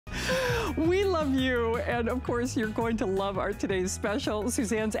We love you, and of course, you're going to love our today's special.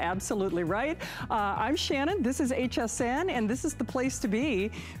 Suzanne's absolutely right. I'm Shannon, this is HSN, and this is the place to be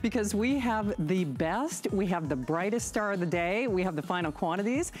because we have the best, we have the brightest star of the day, we have the final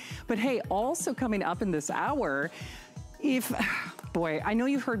quantities, but hey, also coming up in this hour, boy, I know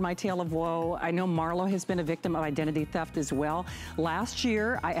you've heard my tale of woe. I know Marlo has been a victim of identity theft as well. Last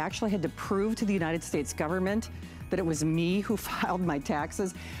year, I actually had to prove to the United States government that it was me who filed my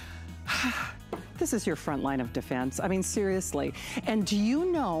taxes. This is your front line of defense. I mean, seriously. And do you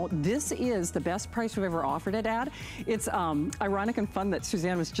know, this is the best price we've ever offered it at. It's ironic and fun that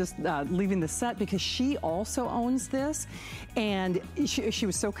Suzanne was just leaving the set because she also owns this. And she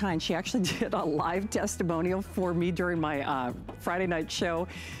was so kind. She actually did a live testimonial for me during my Friday night show,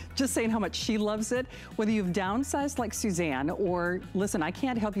 just saying how much she loves it. Whether you've downsized like Suzanne or, listen, I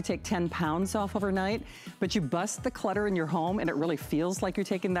can't help you take 10 pounds off overnight, but you bust the clutter in your home and it really feels like you're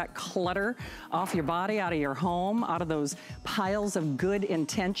taking that clutter off your body, out of your home, out of those piles of good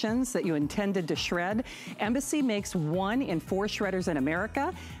intentions that you intended to shred. Embassy makes 1 in 4 shredders in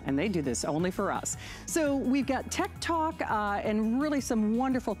America, and they do this only for us. So we've got tech talk and really some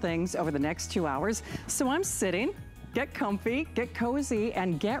wonderful things over the next 2 hours. So I'm sitting. Get comfy, get cozy,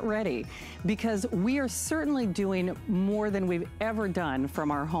 and get ready because we are certainly doing more than we've ever done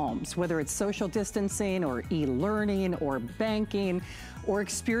from our homes, whether it's social distancing or e-learning or banking or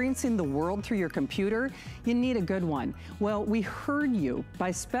experiencing the world through your computer. You need a good one. Well, we heard you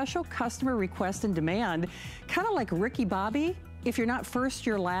by special customer request and demand, kind of like Ricky Bobby. If you're not first,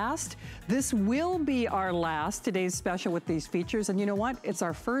 you're last. This will be our last, today's special with these features. And you know what? It's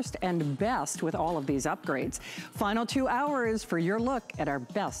our first and best with all of these upgrades. Final 2 hours for your look at our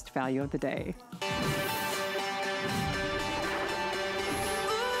best value of the day.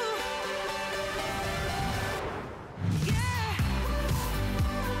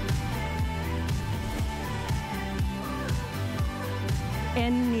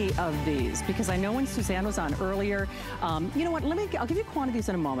 Any of these, because I know when Suzanne was on earlier, you know what, I'll give you quantities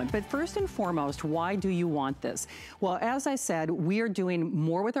in a moment, but first and foremost, why do you want this? Well, as I said, we are doing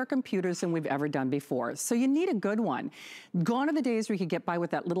more with our computers than we've ever done before, so you need a good one. Gone are the days where you could get by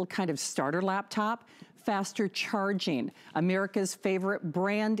with that little kind of starter laptop. Faster charging, America's favorite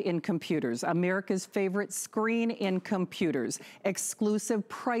brand in computers, America's favorite screen in computers, exclusive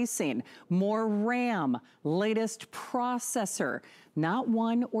pricing, more RAM, latest processor, not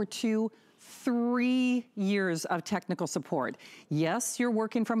 1 or 2, 3 years of technical support. Yes, you're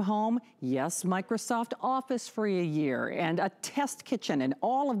working from home. Yes, Microsoft Office for a year and a test kitchen and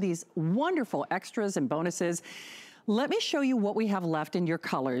all of these wonderful extras and bonuses. Let me show you what we have left in your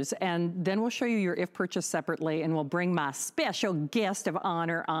colors, and then we'll show you your if purchased separately, and we'll bring my special guest of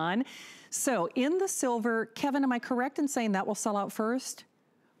honor on. So in the silver, Kevin, am I correct in saying that will sell out first?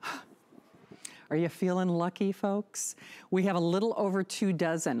 Are you feeling lucky, folks? We have a little over 2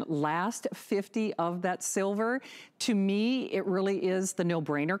 dozen. Last 50 of that silver. To me, it really is the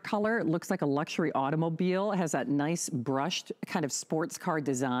no-brainer color. It looks like a luxury automobile. It has that nice brushed kind of sports car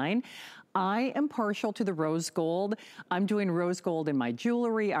design. I am partial to the rose gold. I'm doing rose gold in my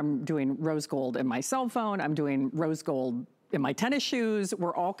jewelry. I'm doing rose gold in my cell phone. I'm doing rose gold in my tennis shoes.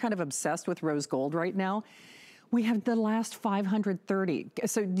 We're all kind of obsessed with rose gold right now. We have the last 530.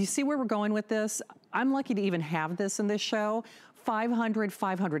 So do you see where we're going with this? I'm lucky to even have this in this show.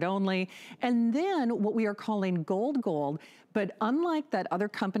 500 only. And then what we are calling gold. But unlike that other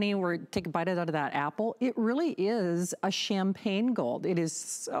company where take a bite out of that apple, it really is a champagne gold. It is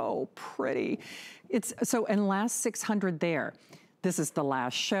so pretty. It's so, and last 600 there. This is the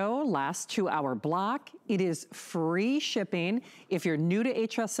last show, last 2 hour block. It is free shipping. If you're new to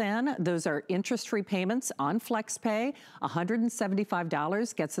HSN, those are interest-free payments on FlexPay.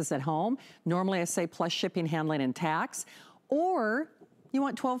 $175 gets us at home. Normally I say plus shipping, handling, and tax. Or you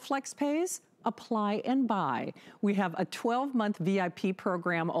want 12 flex pays? Apply and buy. We have a 12-month VIP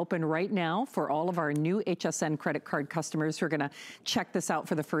program open right now for all of our new HSN credit card customers who are gonna check this out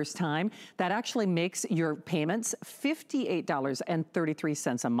for the first time. That actually makes your payments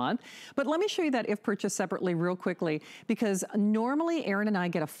 $58.33 a month. But let me show you that if purchased separately real quickly, because normally Aaron and I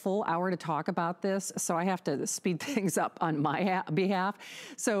get a full hour to talk about this, so I have to speed things up on my behalf.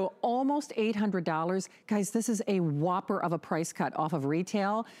 So almost $800. Guys, this is a whopper of a price cut off of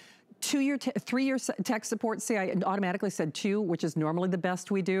retail. 3-year tech support, see I automatically said 2, which is normally the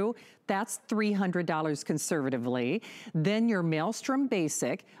best we do. That's $300 conservatively. Then your Maelstrom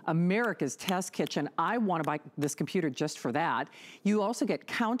Basic, America's Test Kitchen. I wanna buy this computer just for that. You also get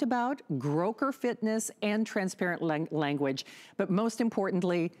Countabout, Groker Fitness, and Transparent Language. But most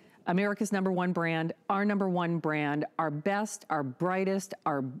importantly, America's #1 brand, our #1 brand, our best, our brightest,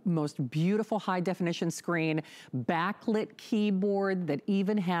 our most beautiful high definition screen, backlit keyboard that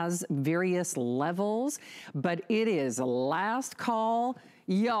even has various levels, but it is last call,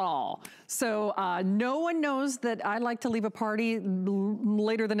 y'all. So no one knows that I like to leave a party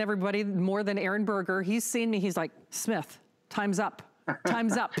later than everybody, more than Aaron Berger. He's seen me, he's like, Smith, time's up.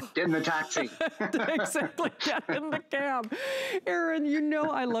 Time's up. Get in the taxi. Exactly, get in the cab. Aaron, you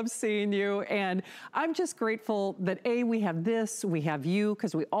know I love seeing you, and I'm just grateful that A, we have this, we have you,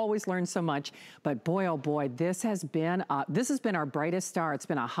 because we always learn so much, but boy, oh boy, this has been our brightest star. It's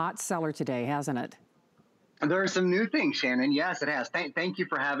been a hot seller today, hasn't it? There are some new things, Shannon. Yes, it has. Thank you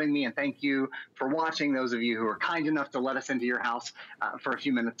for having me, and thank you for watching, those of you who are kind enough to let us into your house for a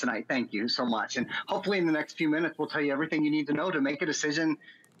few minutes tonight. Thank you so much. And hopefully in the next few minutes, we'll tell you everything you need to know to make a decision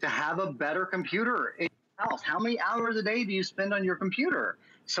to have a better computer in your house. How many hours a day do you spend on your computer?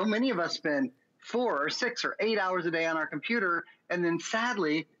 So many of us spend 4 or 6 or 8 hours a day on our computer, and then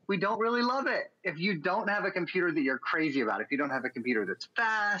sadly, we don't really love it. If you don't have a computer that you're crazy about, if you don't have a computer that's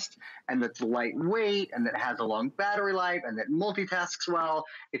fast and that's lightweight and that has a long battery life and that multitasks well,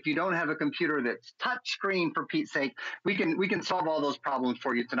 if you don't have a computer that's touchscreen, for Pete's sake, we can solve all those problems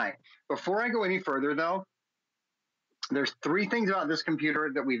for you tonight. Before I go any further though, there's 3 things about this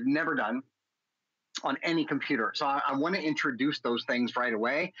computer that we've never done on any computer. So I want to introduce those things right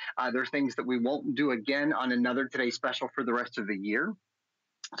away. There's things that we won't do again on another Today Special for the rest of the year.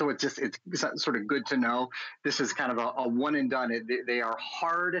 So it's sort of good to know. This is kind of a one and done. They are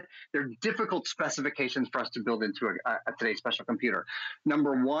hard. They're difficult specifications for us to build into a Today Special computer.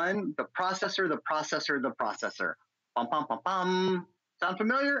 Number 1, the processor, the processor, the processor. Bum, bum, bum, bum. Sound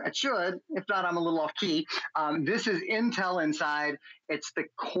familiar? It should. If not, I'm a little off key. This is Intel inside. It's the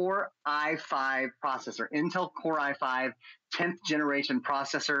Core i5 processor. Intel Core i5, 10th generation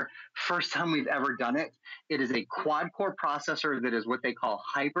processor. First time we've ever done it. It is a quad-core processor that is what they call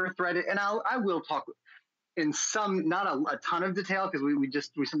hyper-threaded. And I will talk in some, not a ton of detail, because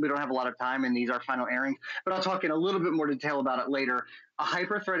we simply don't have a lot of time and these are final airings, but I'll talk in a little bit more detail about it later. A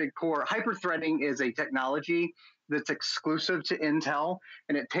hyper-threaded core. Hyper-threading is a technology that's exclusive to Intel,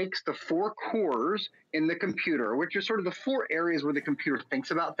 and it takes the 4 cores in the computer, which are sort of the 4 areas where the computer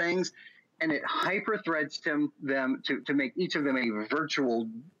thinks about things, and it hyper-threads them to make each of them a virtual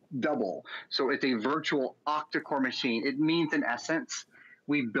double. So it's a virtual octa-core machine. It means, in essence,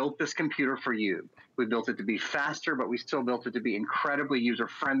 we built this computer for you. We built it to be faster, but we still built it to be incredibly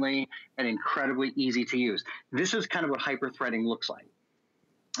user-friendly and incredibly easy to use. This is kind of what hyper-threading looks like.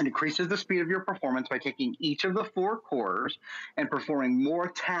 It increases the speed of your performance by taking each of the 4 cores and performing more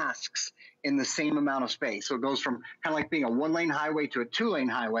tasks in the same amount of space. So it goes from kind of like being a 1-lane highway to a 2-lane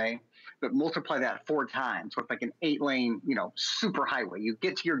highway, but multiply that 4 times. So it's like an 8-lane, super highway. You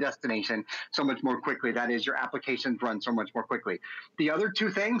get to your destination so much more quickly. That is, your applications run so much more quickly. The other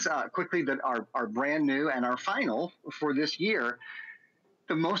 2 things quickly that are brand new and are final for this year: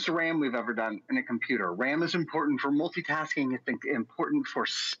 the most RAM we've ever done in a computer. RAM is important for multitasking. It's important for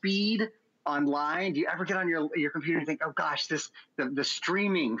speed online. Do you ever get on your computer and think, oh gosh, the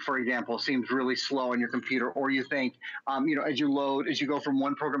streaming, for example, seems really slow on your computer? Or you think, as you go from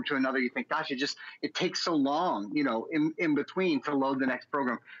one program to another, you think, gosh, it takes so long, in between to load the next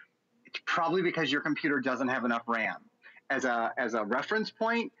program. It's probably because your computer doesn't have enough RAM. As a reference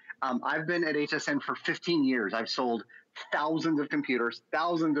point, I've been at HSN for 15 years. I've sold thousands of computers,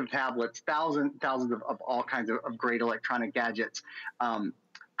 thousands of tablets, thousands of all kinds of great electronic gadgets.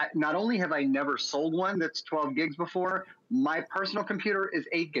 Not only have I never sold one that's 12 gigs before, my personal computer is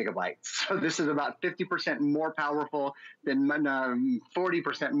 8 gigabytes. So this is about 50% more powerful than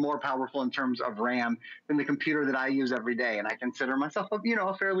 40% more powerful in terms of RAM than the computer that I use every day. And I consider myself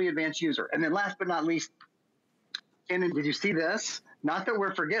a fairly advanced user. And then last but not least, Shannon, did you see this? Not that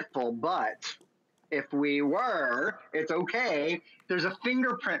we're forgetful, but if we were, it's okay. There's a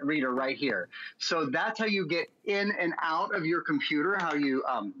fingerprint reader right here. So that's how you get in and out of your computer, how you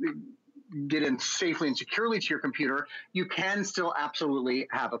get in safely and securely to your computer. You can still absolutely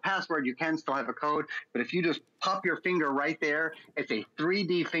have a password. You can still have a code. But if you just pop your finger right there, it's a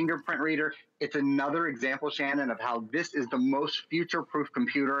 3D fingerprint reader. It's another example, Shannon, of how this is the most future-proof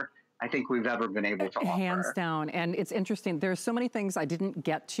computer I think we've ever been able to offer. Hands down. And it's interesting. There's so many things I didn't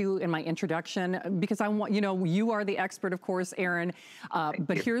get to in my introduction because I want, you are the expert, of course, Aaron.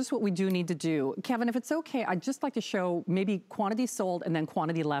 But here's what we do need to do. Kevin, if it's okay, I'd just like to show maybe quantity sold and then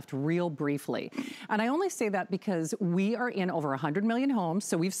quantity left real briefly. And I only say that because we are in over 100 million homes.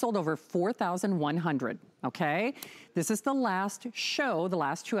 So we've sold over 4,100. Okay, this is the last show, the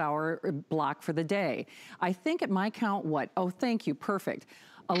last 2-hour block for the day. I think at my count, oh, thank you, perfect.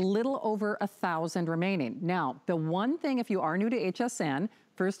 a little over 1,000 remaining. Now, the one thing, if you are new to HSN,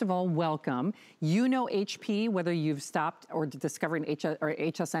 first of all, welcome. You know HP, whether you've stopped or discovering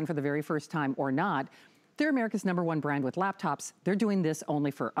HSN for the very first time or not, they're America's #1 brand with laptops. They're doing this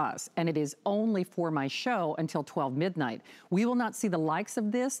only for us, and it is only for my show until 12 midnight. We will not see the likes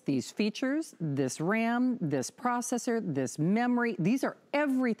of this, these features, this RAM, this processor, this memory. These are,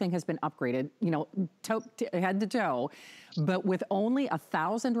 everything has been upgraded, you know, head to toe. But with only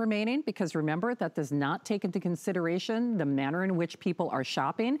 1,000 remaining, because remember, that does not take into consideration the manner in which people are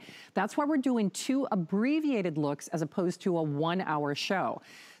shopping. That's why we're doing 2 abbreviated looks as opposed to a 1-hour show.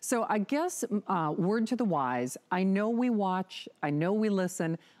 So I guess, word to the wise, I know we watch, I know we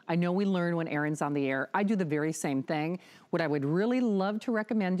listen, I know we learn when Erin's on the air. I do the very same thing. What I would really love to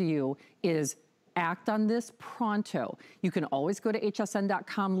recommend to you is act on this pronto. You can always go to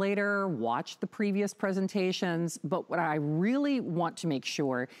hsn.com later, watch the previous presentations, but what I really want to make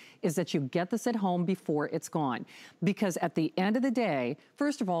sure is that you get this at home before it's gone. Because at the end of the day,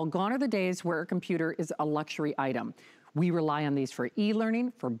 first of all, gone are the days where a computer is a luxury item. We rely on these for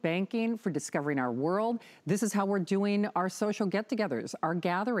e-learning, for banking, for discovering our world. This is how we're doing our social get-togethers, our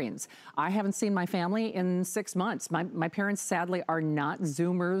gatherings. I haven't seen my family in 6 months. My parents sadly are not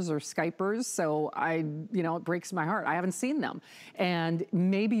Zoomers or Skypers, so you know, it breaks my heart. I haven't seen them. And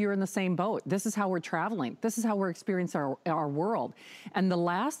maybe you're in the same boat. This is how we're traveling. This is how we're experiencing our world. And the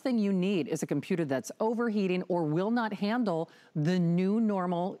last thing you need is a computer that's overheating or will not handle the new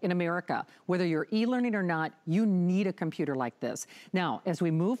normal in America. Whether you're e-learning or not, you need a computer like this. Now, as we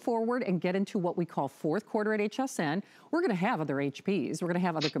move forward and get into what we call fourth quarter at HSN, we're gonna have other HPs, we're gonna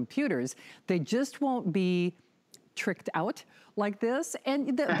have other computers. They just won't be tricked out like this.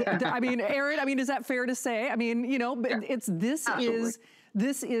 And I mean, Erin, I mean, is that fair to say? I mean, you know, but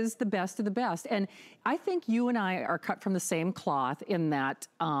this is the best of the best. And I think you and I are cut from the same cloth in that,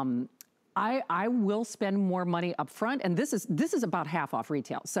 I will spend more money up front, and this is about half off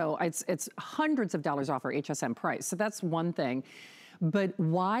retail. So it's hundreds of dollars off our HSN price. So that's one thing. But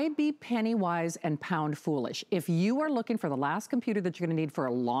why be penny wise and pound foolish? If you are looking for the last computer that you're gonna need for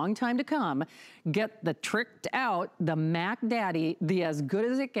a long time to come, get the tricked out, the Mac Daddy, the as good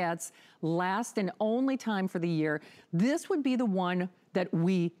as it gets, last and only time for the year. This would be the one that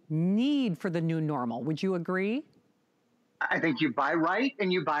we need for the new normal. Would you agree? I think you buy right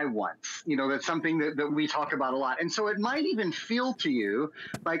and you buy once. You know, that's something that we talk about a lot. And so it might even feel to you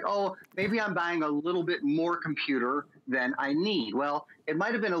like, oh, maybe I'm buying a little bit more computer than I need. Well, it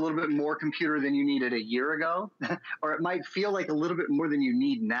might have been a little bit more computer than you needed a year ago, or it might feel like a little bit more than you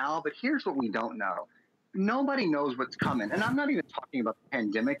need now. But here's what we don't know. Nobody knows what's coming. And I'm not even talking about the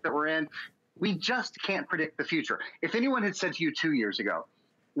pandemic that we're in. We just can't predict the future. If anyone had said to you 2 years ago,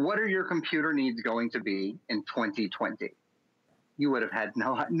 what are your computer needs going to be in 2020? You would have had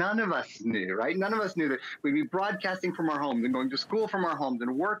none of us knew, right? None of us knew that we'd be broadcasting from our homes and going to school from our homes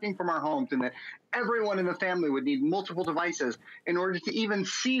and working from our homes, and that everyone in the family would need multiple devices in order to even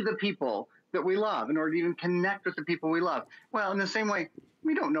see the people that we love, in order to even connect with the people we love. Well, in the same way,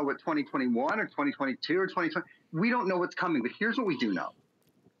 we don't know what 2021 or 2022 or 2020, we don't know what's coming, but here's what we do know.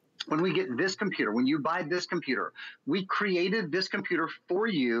 When we get this computer, when you buy this computer, we created this computer for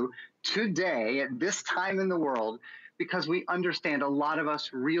you today at this time in the world, because we understand a lot of us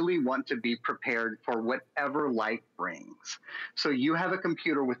really want to be prepared for whatever life brings. So you have a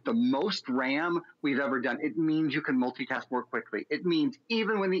computer with the most RAM we've ever done. It means you can multitask more quickly. It means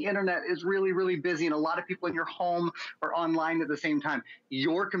even when the internet is really, really busy and a lot of people in your home are online at the same time,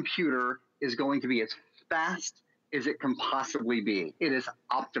 your computer is going to be as fast as it can possibly be. It is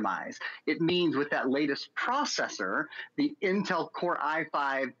optimized. It means with that latest processor, the Intel Core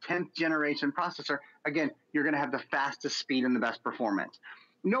i5 10th generation processor, again, you're gonna have the fastest speed and the best performance.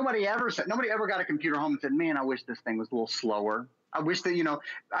 Nobody ever got a computer home and said, man, I wish this thing was a little slower. I wish that, you know,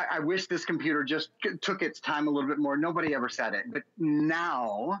 I wish this computer just took its time a little bit more. Nobody ever said it. But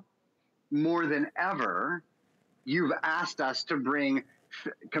now, more than ever, you've asked us to bring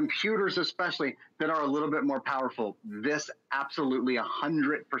computers especially that are a little bit more powerful. This absolutely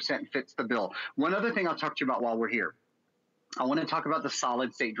 100% fits the bill. One other thing I'll talk to you about while we're here. I want to talk about the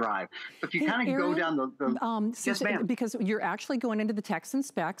solid state drive. So if you kind of go down the yes, ma'am. Because you're actually going into the text and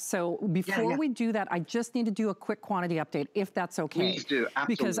specs. So before we do that, I just need to do a quick quantity update, if that's okay. Please do,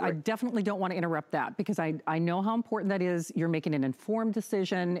 absolutely. Because I definitely don't want to interrupt that, because I know how important that is. You're making an informed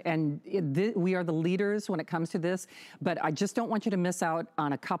decision, and we are the leaders when it comes to this, but I just don't want you to miss out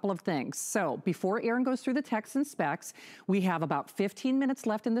on a couple of things. So before Erin goes through the text and specs, we have about 15 minutes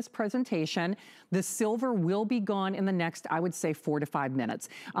left in this presentation. The silver will be gone in the next, I would say, 4 to 5 minutes.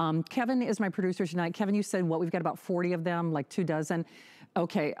 Kevin is my producer tonight. Kevin, you said what? We've got about 40 of them, like 2 dozen.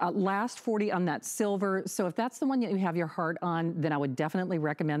 Okay, last 40 on that silver. So if that's the one that you have your heart on, then I would definitely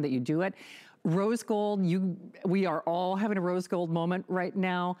recommend that you do it. Rose gold, we are all having a rose gold moment right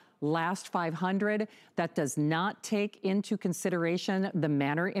now. Last 500, that does not take into consideration the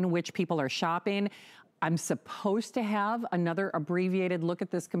manner in which people are shopping. I'm supposed to have another abbreviated look at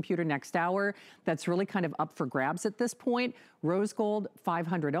this computer next hour. That's really kind of up for grabs at this point. Rose gold,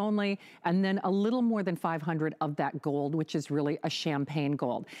 500 only, and then a little more than 500 of that gold, which is really a champagne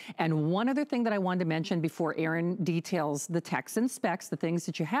gold. And one other thing that I wanted to mention before Erin details the techs and specs, the things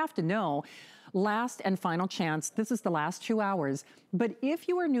that you have to know, last and final chance, this is the last 2 hours, but if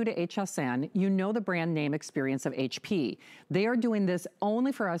you are new to HSN, you know the brand name experience of HP. They are doing this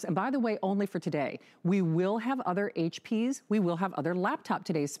only for us, and by the way, only for today. We will have other HPs, we will have other Laptop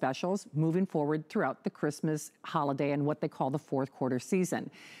Today specials moving forward throughout the Christmas holiday and what they call the fourth quarter season.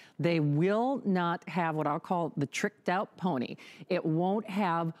 They will not have what I'll call the tricked out pony. It won't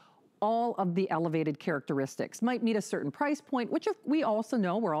have all of the elevated characteristics. Might meet a certain price point, which we also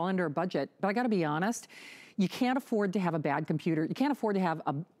know we're all under a budget, but I gotta be honest, you can't afford to have a bad computer. You can't afford to have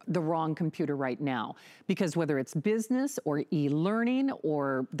the wrong computer right now, because whether it's business or e-learning,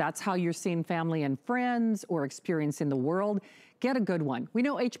 or that's how you're seeing family and friends or experiencing the world, get a good one. We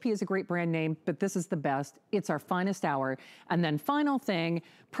know HP is a great brand name, but this is the best. It's our finest hour. And then final thing,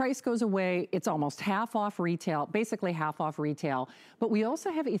 price goes away. It's almost half off retail, basically half off retail. But we also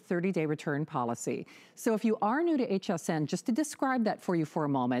have a 30-day return policy. So if you are new to HSN, just to describe that for you for a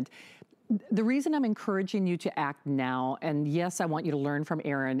moment, the reason I'm encouraging you to act now, and yes, I want you to learn from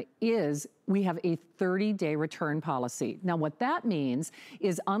Erin, is we have a 30-day return policy. Now, what that means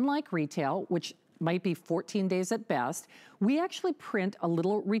is, unlike retail, which might be 14 days at best, we actually print a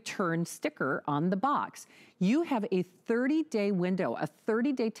little return sticker on the box. You have a 30-day window, a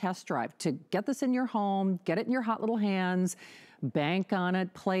 30-day test drive to get this in your home, get it in your hot little hands, bank on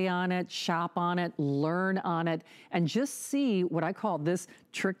it, play on it, shop on it, learn on it, and just see what I call this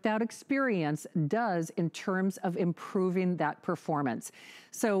tricked out experience does in terms of improving that performance.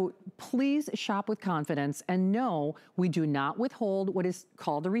 So please shop with confidence, and no, we do not withhold what is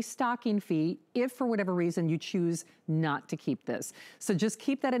called a restocking fee if for whatever reason you choose not to keep this. So just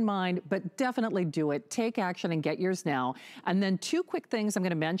keep that in mind, but definitely do it. Take action and get yours now. And then 2 quick things I'm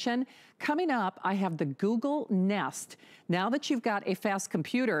gonna mention. Coming up, I have the Google Nest. Now that you've got a fast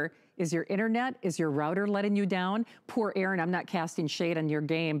computer, is your internet, is your router letting you down? Poor Erin, I'm not casting shade on your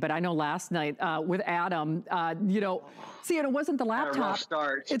game, but I know last night with Adam, see, it wasn't the laptop. Had a rough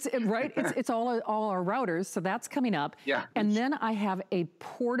start. Right? It's all our routers, so that's coming up. Yeah. And then I have a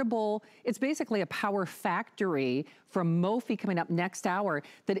portable, it's basically a power factory from Mophie coming up next hour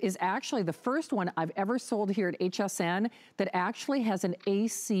that is actually the first one I've ever sold here at HSN that actually has an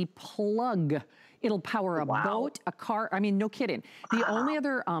AC plug. It'll power a boat, a car. I mean, no kidding. The only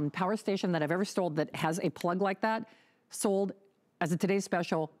other power station that I've ever sold that has a plug like that sold as a today's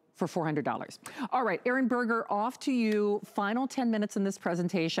special for $400. All right, Erin Berger, off to you. Final 10 minutes in this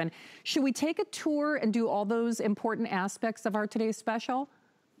presentation. Should we take a tour and do all those important aspects of our today's special?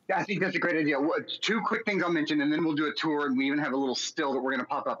 Yeah, I think that's a great idea. 2 quick things I'll mention, and then we'll do a tour, and we even have a little still that we're going to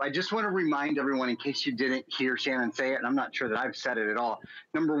pop up. I just want to remind everyone, in case you didn't hear Shannon say it, and I'm not sure that I've said it at all.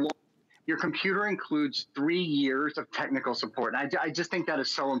 Number 1, your computer includes 3 years of technical support. And I just think that is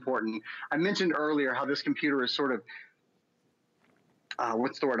so important. I mentioned earlier how this computer is sort of,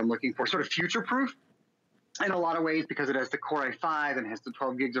 what's the word I'm looking for? Sort of future-proof in a lot of ways, because it has the Core i5 and has the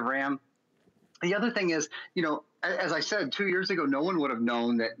 12 gigs of RAM. The other thing is, as I said, 2 years ago, no one would have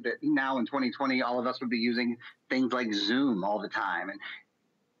known that now in 2020, all of us would be using things like Zoom all the time. And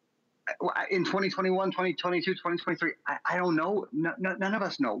in 2021, 2022, 2023, I don't know. None of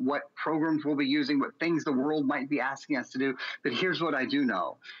us know what programs we'll be using, what things the world might be asking us to do. But here's what I do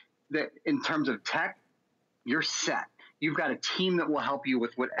know, that in terms of tech, you're set. You've got a team that will help you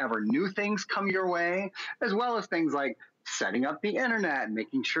with whatever new things come your way, as well as things like setting up the internet,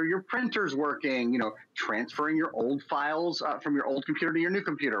 making sure your printer's working, transferring your old files from your old computer to your new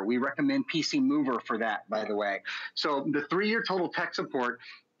computer. We recommend PC Mover for that, by the way. So the 3-year total tech support,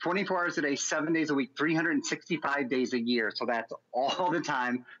 24 hours a day, 7 days a week, 365 days a year. So that's all the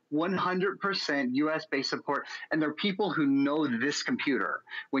time, 100% US-based support. And there are people who know this computer.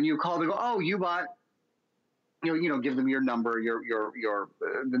 When you call, they go, oh, you bought, give them your number,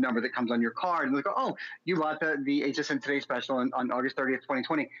 the number that comes on your card. And they go, oh, you bought the HSN Today special on August 30th,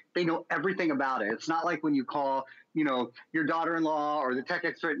 2020. They know everything about it. It's not like when you call, your daughter-in-law or the tech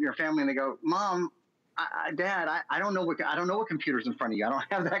expert in your family and they go, Mom, Dad, I don't know what computer's in front of you. I don't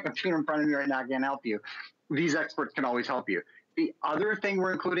have that computer in front of me right now. I can't help you. These experts can always help you. The other thing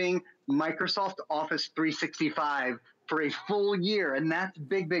we're including, Microsoft Office 365 for a full year. And that's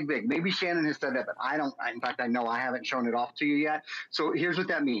big, big, big. Maybe Shannon has said that, but I don't. In fact, I know I haven't shown it off to you yet. So here's what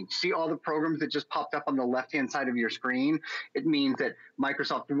that means. See all the programs that just popped up on the left-hand side of your screen? It means that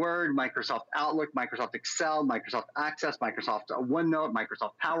Microsoft Word, Microsoft Outlook, Microsoft Excel, Microsoft Access, Microsoft OneNote,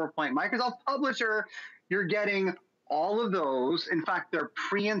 Microsoft PowerPoint, Microsoft Publisher, you're getting all of those. In fact, they're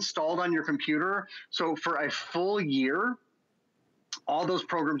pre-installed on your computer. So for a full year, all those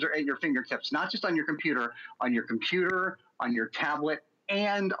programs are at your fingertips, not just on your computer, on your tablet,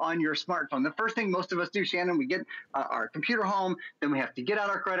 and on your smartphone. The first thing most of us do, Shannon, we get our computer home, then we have to get out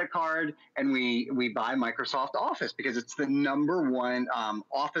our credit card and we buy Microsoft Office because it's the #1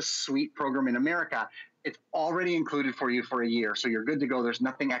 Office suite program in America. It's already included for you for a year, so you're good to go. There's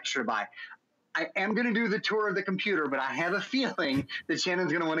nothing extra to buy. I am going to do the tour of the computer, but I have a feeling that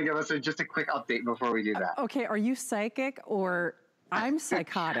Shannon's going to want to give us just a quick update before we do that. Okay, are you psychic or... I'm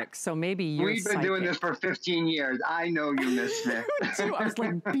psychotic, so maybe you're We've been doing this for 15 years. I know you, Miss Smith. I was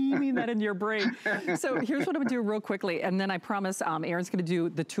like beaming that into your brain. So here's what I'm gonna do real quickly, and then I promise Aaron's gonna do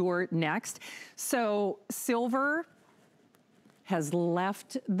the tour next. So Silver has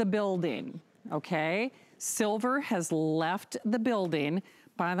left the building, okay? Silver has left the building.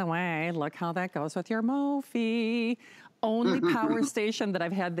 By the way, look how that goes with your Mophie. Only power station that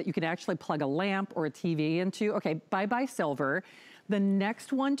I've had that you can actually plug a lamp or a TV into. Okay, bye-bye Silver. The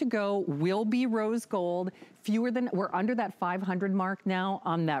next one to go will be rose gold. We're under that 500 mark now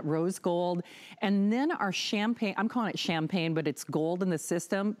on that rose gold. And then our champagne, I'm calling it champagne, but it's gold in the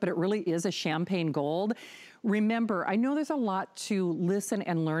system, but it really is a champagne gold. Remember, I know there's a lot to listen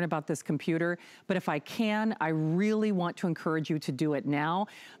and learn about this computer, but if I can, I really want to encourage you to do it now.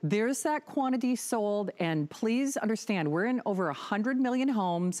 There's that quantity sold, and please understand, we're in over 100 million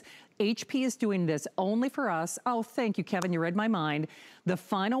homes. HP is doing this only for us. Oh, thank you, Kevin, you read my mind. The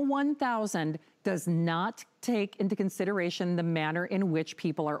final 1,000 does not take into consideration the manner in which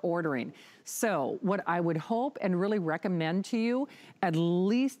people are ordering. So what I would hope and really recommend to you, at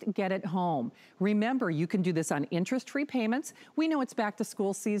least get it home. Remember, you can do this on interest-free payments. We know it's back to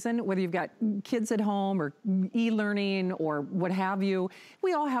school season, whether you've got kids at home or e-learning or what have you.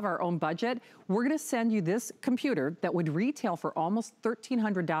 We all have our own budget. We're gonna send you this computer that would retail for almost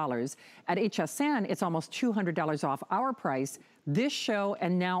 $1,300. At HSN, it's almost $200 off our price this show,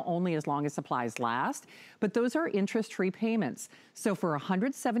 and now only as long as supplies last. But those are interest-free payments. So for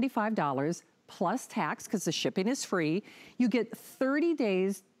 $175 plus tax, because the shipping is free, you get 30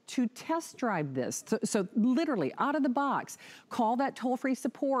 days to test drive this. So literally out of the box, call that toll-free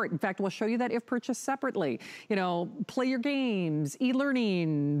support. In fact, we'll show you that if purchased separately. You know, play your games,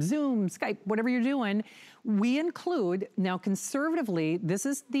 e-learning, Zoom, Skype, whatever you're doing. We include, now conservatively, this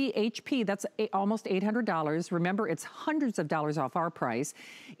is the HP, that's almost $800. Remember, it's hundreds of dollars off our price.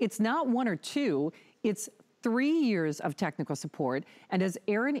 It's not 1 or 2, it's 3 years of technical support. And as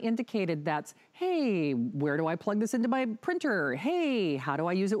Aaron indicated, that's, hey, where do I plug this into my printer? Hey, how do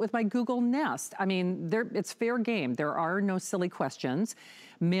I use it with my Google Nest? I mean, it's fair game. There are no silly questions.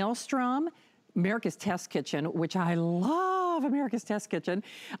 Maelstrom, America's Test Kitchen, which I love America's Test Kitchen.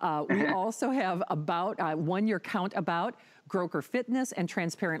 We also have About, 1 Year Count About, Groker Fitness, and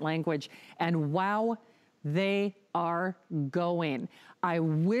Transparent Language. And wow, they are going. I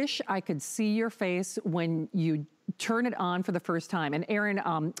wish I could see your face when you turn it on for the first time. And Aaron,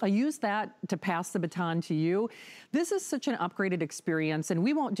 I use that to pass the baton to you. This is such an upgraded experience, and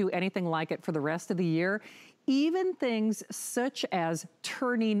we won't do anything like it for the rest of the year. Even things such as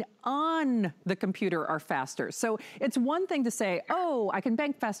turning on the computer are faster. So it's one thing to say, oh, I can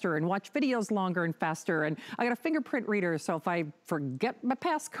bank faster and watch videos longer and faster, and I got a fingerprint reader, so if I forget my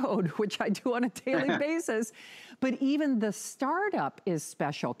passcode, which I do on a daily basis, but even the startup is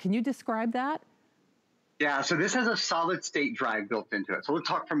special. Can you describe that? Yeah, so this has a solid state drive built into it. So we'll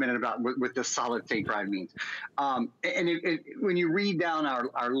talk for a minute about what this solid state drive means. And when you read down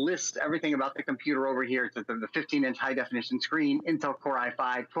our list, everything about the computer over here, it's the 15-inch high definition screen, Intel Core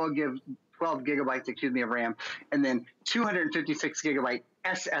i5, 12 gigabytes, of RAM, and then 256 gigabyte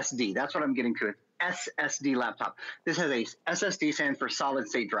SSD. That's what I'm getting to. It's SSD laptop. This has a SSD, stands for solid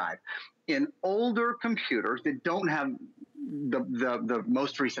state drive. In older computers that don't have the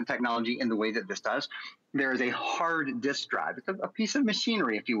most recent technology in the way that this does, there is a hard disk drive. It's a piece of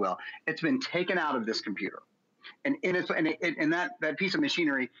machinery, if you will. It's been taken out of this computer. And that piece of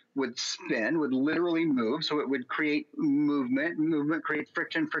machinery would spin, would literally move, so it would create movement. Movement creates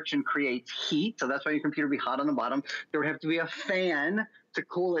friction. Friction creates heat, so that's why your computer would be hot on the bottom. There would have to be a fan to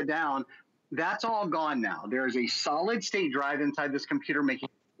cool it down. That's all gone now. There is a solid state drive inside this computer, making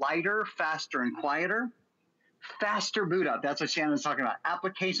it lighter, faster, and quieter. faster boot up. That's what Shannon's talking about.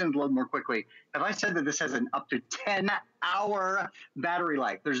 Applications load more quickly. Have I said that this has an up to 10-hour battery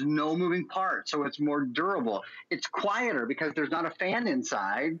life? There's no moving parts, so it's more durable. It's quieter because there's not a fan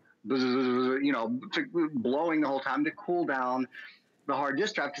inside, you know, blowing the whole time to cool down the hard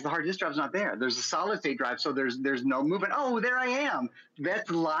disk drive, because the hard disk drive's not there. There's a solid state drive, so there's no movement. Oh, there I am.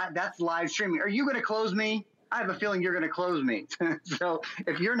 That's live streaming. Are you going to close me? I have a feeling you're going to close me. So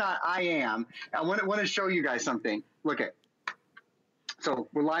if you're not, I am. I want to show you guys something. Look at. So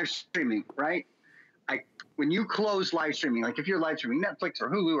we're live streaming, right? When you close live streaming, like if you're live streaming Netflix or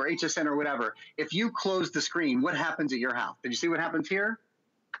Hulu or HSN or whatever, if you close the screen, what happens at your house? Did you see what happens here?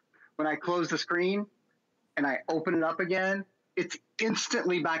 When I close the screen and I open it up again, it's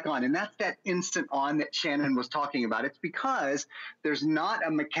instantly back on. And that's that instant on that Shannon was talking about. It's because there's not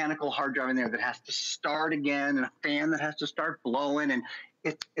a mechanical hard drive in there that has to start again and a fan that has to start blowing. And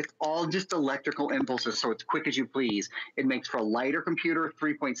it's all just electrical impulses, so it's quick as you please. It makes for a lighter computer,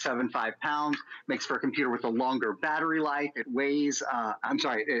 3.75 pounds, makes for a computer with a longer battery life. It weighs,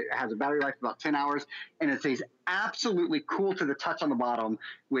 it has a battery life of about 10 hours, and it stays absolutely cool to the touch on the bottom,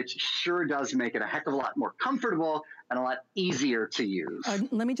 which sure does make it a heck of a lot more comfortable and a lot easier to use.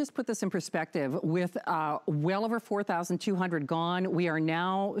 Let me just put this in perspective. With well over 4,200 gone, we are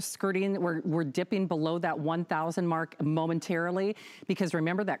now skirting, we're dipping below that 1,000 mark momentarily, because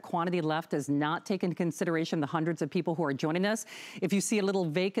remember that quantity left does not take into consideration the hundreds of people who are joining us. If you see a little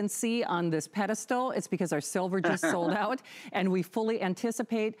vacancy on this pedestal, it's because our silver just sold out, and we fully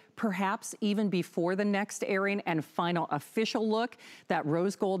anticipate, perhaps even before the next airing and final official look, that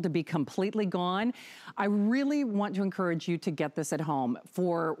rose gold to be completely gone. I really want to encourage you to get this at home.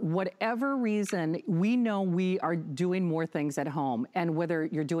 For whatever reason, we know we are doing more things at home, and whether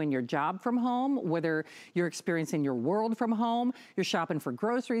you're doing your job from home, whether you're experiencing your world from home, you're shopping for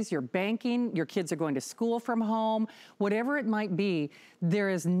groceries, you're banking, your kids are going to school from home, whatever it might be, there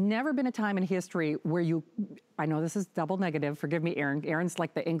has never been a time in history where I know this is double negative, forgive me, Aaron. Aaron's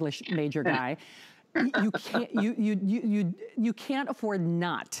like the English major guy. You can't afford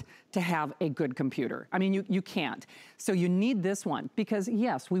not to have a good computer. I mean, you can't. So you need this one, because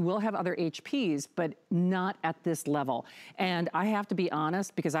yes, we will have other HPs, but not at this level. And I have to be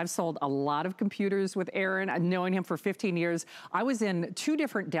honest, because I've sold a lot of computers with Aaron, knowing him for 15 years. I was in 2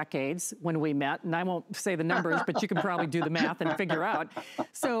 different decades when we met, and I won't say the numbers, but you can probably do the math and figure out.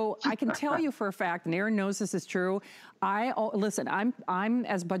 So I can tell you for a fact, and Aaron knows this is true, listen, I'm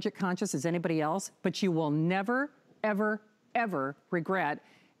as budget conscious as anybody else, but you will never, ever, ever regret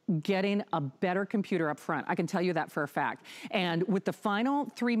getting a better computer up front. I can tell you that for a fact. And with the final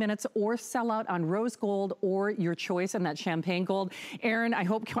 3 minutes or sellout on rose gold or your choice in that champagne gold, Aaron, I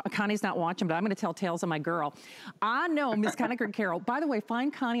hope Connie's not watching, but I'm gonna tell tales of my girl. I know Miss Connie Carroll. By the way,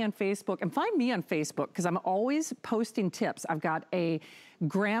 find Connie on Facebook and find me on Facebook, because I'm always posting tips. I've got a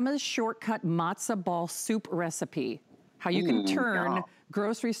Grandma's Shortcut matzo ball soup recipe. How you can turn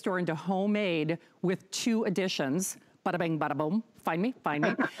grocery store into homemade with 2 additions. Bada bing, bada boom. Find me.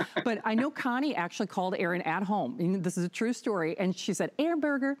 But I know Connie actually called Aaron at home. And this is a true story. And she said, Aaron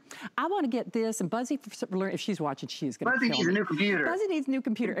Berger, I want to get this. And Buzzy, if she's watching, she's going to kill me. Buzzy needs a new computer. Buzzy needs a new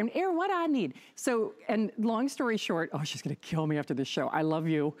computer. And Aaron, what do I need? So, and long story short, oh, she's going to kill me after this show. I love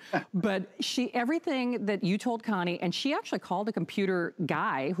you. But everything that you told Connie, and she actually called a computer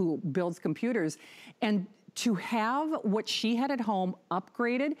guy who builds computers, and to have what she had at home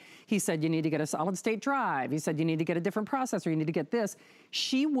upgraded, he said, you need to get a solid state drive. He said, you need to get a different processor. You need to get this.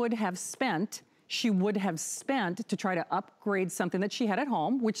 She would have spent to try to upgrade something that she had at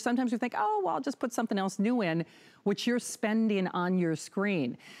home, which sometimes we think, oh, well, I'll just put something else new in, which you're spending on your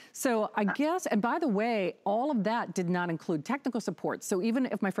screen. So I guess, and by the way, all of that did not include technical support. So even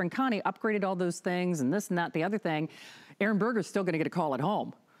if my friend Connie upgraded all those things and this and that, the other thing, Aaron Berger's still gonna get a call at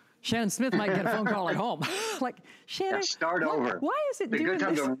home. Shannon Smith might get a phone call at home. Like, Shannon, start over. Why is it doing this? It's a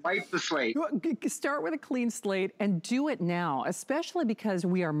good time to wipe the slate. Start with a clean slate and do it now, especially because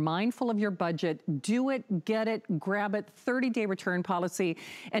we are mindful of your budget. Do it, get it, grab it, 30-day return policy.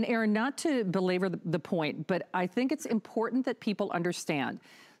 And Aaron, not to belabor the point, but I think it's important that people understand.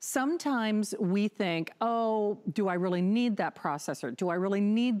 Sometimes we think, oh, do I really need that processor? Do I really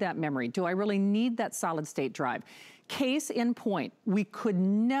need that memory? Do I really need that solid state drive? Case in point, we could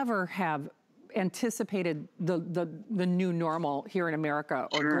never have anticipated the new normal here in America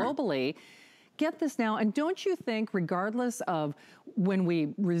or globally. Get this now, and don't you think, regardless of when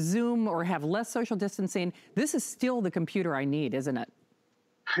we resume or have less social distancing, this is still the computer I need, isn't it?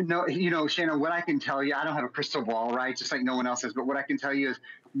 No, you know, Shannon, what I can tell you, I don't have a crystal ball, right? Just like no one else has, but what I can tell you is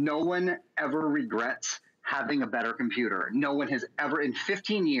no one ever regrets having a better computer. No one has ever, in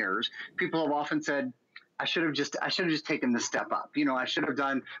 15 years, people have often said, I should have just taken the step up. You know, I should have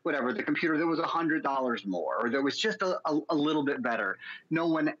done whatever, the computer that was $100 more, or that was just a little bit better. No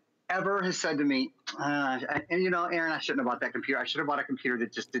one ever has said to me, and you know, Aaron, I shouldn't have bought that computer. I should have bought a computer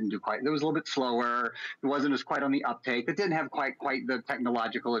that just didn't do quite. It was a little bit slower. It wasn't as quite on the uptake. It didn't have quite the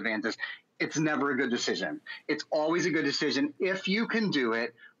technological advances. It's never a good decision. It's always a good decision if you can do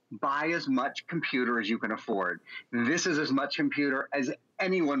it. Buy as much computer as you can afford. This is as much computer as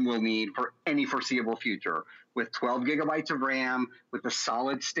anyone will need for any foreseeable future, with 12 gigabytes of RAM, with the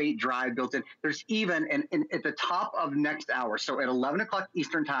solid state drive built in. There's even, and at the top of next hour, so at 11 o'clock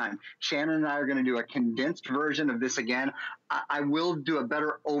Eastern time, Shannon and I are going to do a condensed version of this again. I will do a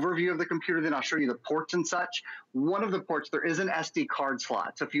better overview of the computer, then I'll show you the ports and such. One of the ports, there is an SD card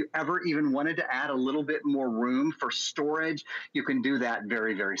slot. So if you ever even wanted to add a little bit more room for storage, you can do that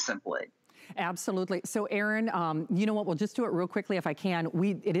very, very simply. Absolutely. So Aaron, you know what, we'll just do it real quickly if I can.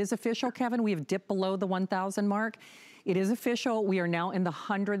 It is official, Kevin, we have dipped below the 1,000 mark. It is official. We are now in the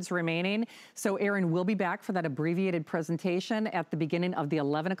hundreds remaining. So Aaron will be back for that abbreviated presentation at the beginning of the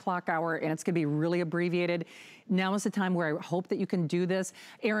 11 o'clock hour, and it's going to be really abbreviated. Now is the time where I hope that you can do this.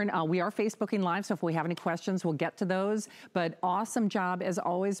 Aaron, we are Facebooking Live, so if we have any questions, we'll get to those. But awesome job as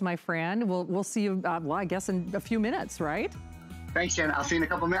always, my friend. We'll see you, well, I guess in a few minutes, right? Thanks, Shannon. I'll see you in a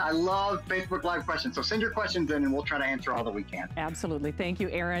couple of minutes. I love Facebook Live questions, so send your questions in and we'll try to answer all that we can. Absolutely. Thank you,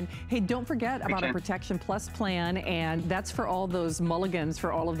 Aaron. Hey, don't forget about our Protection Plus plan, and that's for all those mulligans,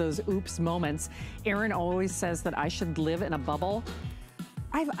 for all of those oops moments. Aaron always says that I should live in a bubble.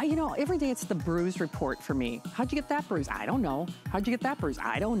 You know, every day it's the bruise report for me. How'd you get that bruise? I don't know. How'd you get that bruise?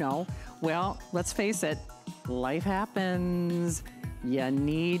 I don't know. Well, let's face it, life happens. You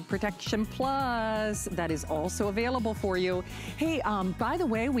need Protection Plus. That is also available for you. Hey, by the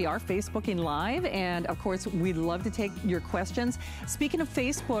way, we are Facebooking Live, and of course, we'd love to take your questions. Speaking of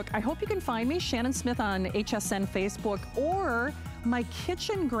Facebook, I hope you can find me, Shannon Smith, on HSN Facebook, or my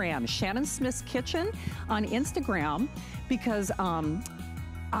Kitchengram, Shannon Smith's Kitchen on Instagram, because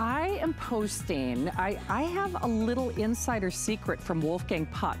I am posting, I have a little insider secret from Wolfgang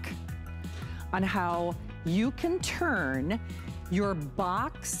Puck on how you can turn your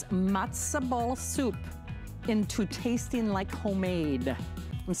box matzo ball soup into tasting like homemade.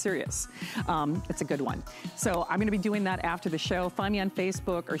 I'm serious. It's a good one. So I'm gonna be doing that after the show. Find me on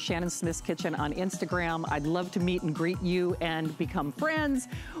Facebook or Shannon Smith's Kitchen on Instagram. I'd love to meet and greet you and become friends.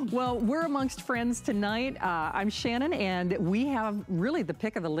 Well, we're amongst friends tonight. I'm Shannon, and we have really the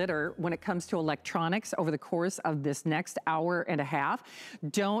pick of the litter when it comes to electronics over the course of this next hour and a half.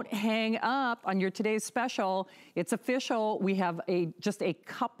 Don't hang up on your today's special. It's official. We have just a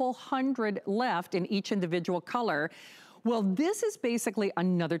couple hundred left in each individual color. Well, this is basically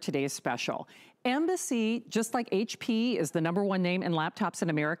another today's special. Embassy, just like HP is the #1 name in laptops in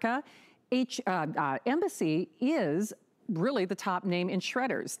America, Embassy is really the top name in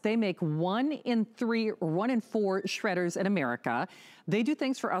shredders. They make 1 in 3 or 1 in 4 shredders in America. They do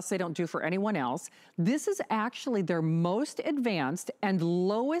things for us they don't do for anyone else. This is actually their most advanced and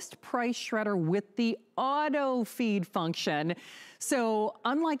lowest price shredder with the auto feed function. So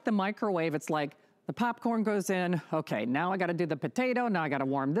unlike the microwave, it's like, the popcorn goes in, okay, now I gotta do the potato, now I gotta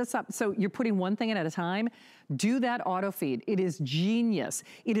warm this up. So you're putting one thing at a time. Do that auto feed. It is genius.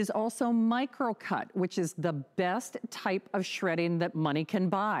 It is also micro cut, which is the best type of shredding that money can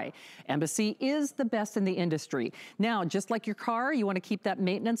buy. Embassy is the best in the industry. Now, just like your car, you wanna keep that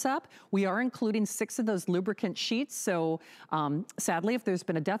maintenance up. We are including 6 of those lubricant sheets. So sadly, if there's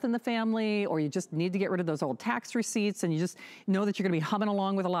been a death in the family, or you just need to get rid of those old tax receipts, and you just know that you're gonna be humming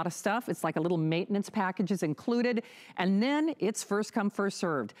along with a lot of stuff, it's like a little maintenance package is included. And then it's first come, first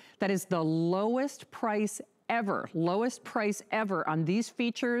served. That is the lowest price ever on these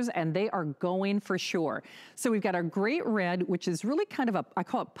features, and they are going for sure. So we've got our great red, which is really kind of I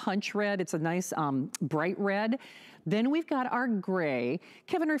call it punch red. It's a nice bright red. Then we've got our gray.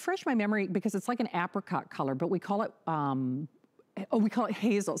 Kevin, refresh my memory, because it's like an apricot color, but we call it, we call it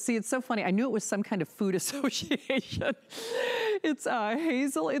hazel. See, it's so funny. I knew it was some kind of food association. It's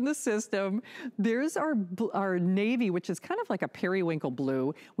hazel in the system. There's our navy, which is kind of like a periwinkle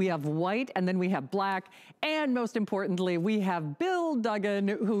blue. We have white, and then we have black. And most importantly, we have Bill Duggan,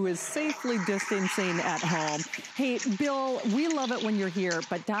 who is safely distancing at home. Hey, Bill, we love it when you're here,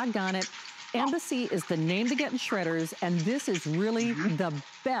 but doggone it, Embassy is the name to get in shredders, and this is really the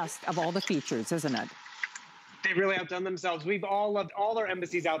best of all the features, isn't it? They really outdone themselves. We've all loved all our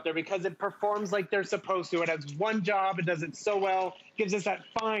Embassies out there because it performs like they're supposed to. It has one job. It does it so well. Gives us that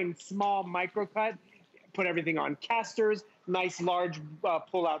fine, small micro cut. Put everything on casters. Nice, large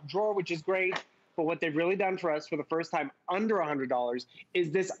pull-out drawer, which is great. But what they've really done for us for the first time under $100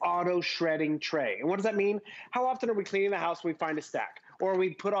 is this auto shredding tray. And what does that mean? How often are we cleaning the house and we find a stack? Or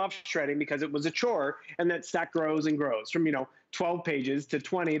we put off shredding because it was a chore, and that stack grows and grows from, 12 pages to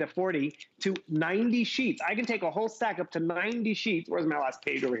 20 to 40 to 90 sheets. I can take a whole stack up to 90 sheets. Where's my last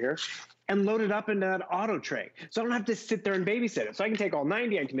page over here? And load it up into that auto tray. So I don't have to sit there and babysit it. So I can take all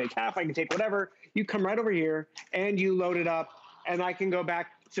 90, I can take half, I can take whatever. You come right over here and you load it up, and I can go back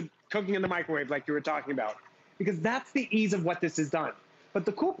to cooking in the microwave like you were talking about. Because that's the ease of what this has done. But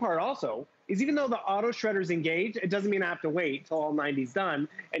the cool part also is even though the auto shredder's engaged, it doesn't mean I have to wait till all 90's done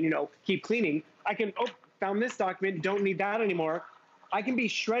and, keep cleaning. I can, found this document, don't need that anymore. I can be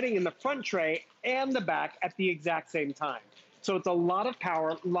shredding in the front tray and the back at the exact same time. So it's a lot of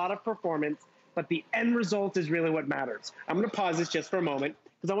power, a lot of performance, but the end result is really what matters. I'm gonna pause this just for a moment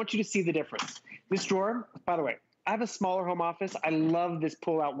because I want you to see the difference. This drawer, by the way, I have a smaller home office. I love this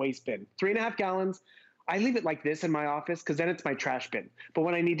pull-out waste bin, 3.5 gallons. I leave it like this in my office because then it's my trash bin. But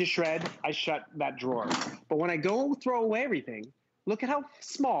when I need to shred, I shut that drawer. But when I go throw away everything, look at how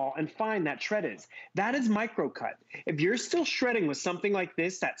small and fine that shred is. That is micro cut. If you're still shredding with something like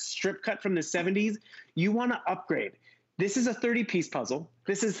this, that strip cut from the 70s, you want to upgrade. This is a 30-piece puzzle.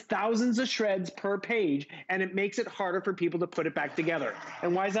 This is thousands of shreds per page, and it makes it harder for people to put it back together.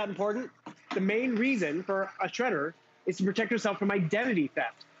 And why is that important? The main reason for a shredder is to protect yourself from identity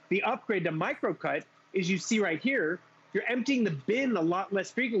theft. The upgrade to micro cut is, you see right here, you're emptying the bin a lot less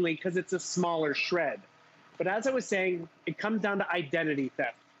frequently because it's a smaller shred. But as I was saying, it comes down to identity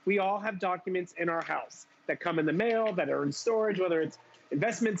theft. We all have documents in our house that come in the mail, that are in storage, whether it's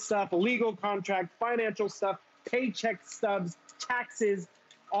investment stuff, a legal contract, financial stuff, paycheck stubs, taxes,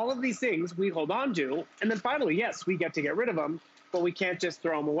 all of these things we hold on to. And then finally, yes, we get to get rid of them, but we can't just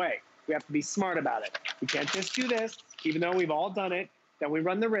throw them away. We have to be smart about it. We can't just do this, even though we've all done it. Then we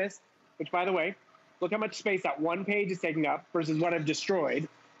run the risk, which, by the way, look how much space that one page is taking up versus what I've destroyed.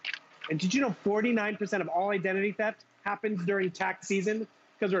 And did you know 49% of all identity theft happens during tax season?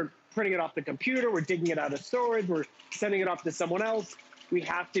 Because we're printing it off the computer, we're digging it out of storage, we're sending it off to someone else. We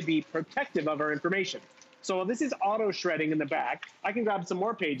have to be protective of our information. So while this is auto shredding in the back, I can grab some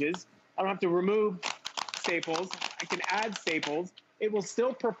more pages. I don't have to remove staples. I can add staples. It will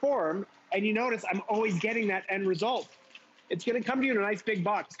still perform. And you notice I'm always getting that end result. It's going to come to you in a nice big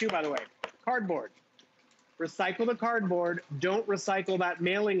box too, by the way. Cardboard. Recycle the cardboard. Don't recycle that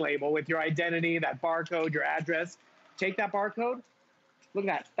mailing label with your identity, that barcode, your address. Take that barcode. Look at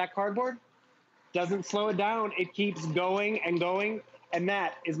that. That cardboard doesn't slow it down. It keeps going and going. And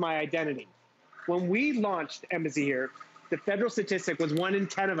that is my identity. When we launched Embassy here, the federal statistic was 1 in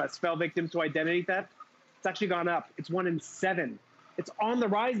 10 of us fell victim to identity theft. It's actually gone up. It's 1 in 7. It's on the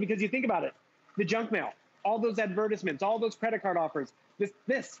rise because you think about it. The junk mail, all those advertisements, all those credit card offers,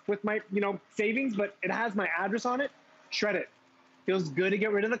 this with my savings, but it has my address on it, shred it. Feels good to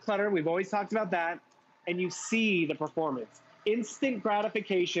get rid of the clutter. We've always talked about that. And you see the performance. Instant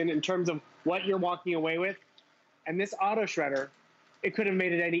gratification in terms of what you're walking away with. And this auto shredder, it couldn't have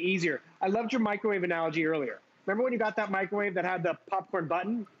made it any easier. I loved your microwave analogy earlier. Remember when you got that microwave that had the popcorn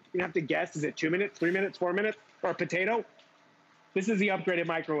button? You didn't have to guess, is it 2 minutes, 3 minutes, 4 minutes, or a potato? This is the upgraded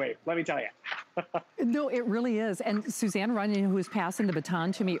microwave, let me tell you. No, it really is. And Suzanne Runyon, who was passing the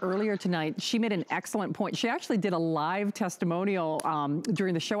baton to me earlier tonight, she made an excellent point. She actually did a live testimonial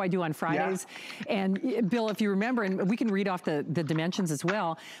during the show I do on Fridays. Yeah. And Bill, if you remember, and we can read off the dimensions as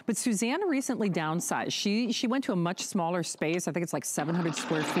well, but Suzanne recently downsized. She went to a much smaller space. I think it's like 700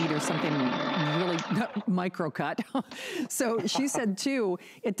 square feet or something really micro cut. So she said too,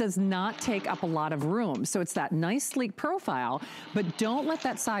 it does not take up a lot of room. So it's that nice sleek profile, but don't let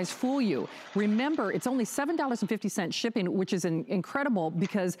that size fool you. Remember, it's only $7.50 shipping, which is incredible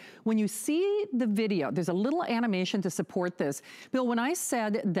because when you see the video, there's a little animation to support this. Bill, when I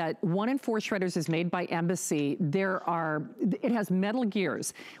said that 1 in 4 shredders is made by Embassy, it has metal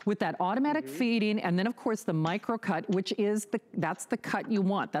gears with that automatic feeding, and then of course the micro cut, which is that's the cut you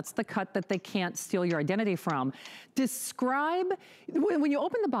want. That's the cut that they can't steal your identity from. Describe, when you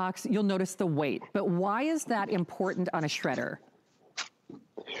open the box, you'll notice the weight, but why is that important on a shredder?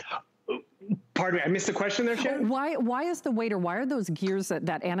 Pardon me, I missed the question there, Sharon. Why is the weight, or why are those gears,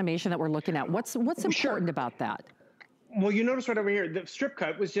 that animation that we're looking at? What's important about that? Well, you notice right over here, the strip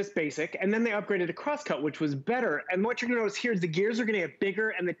cut was just basic, and then they upgraded to cross cut, which was better. And what you're going to notice here is the gears are going to get bigger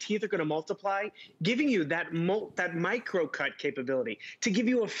and the teeth are going to multiply, giving you that micro cut capability to give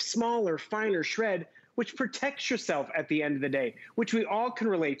you a smaller, finer shred, which protects yourself at the end of the day, which we all can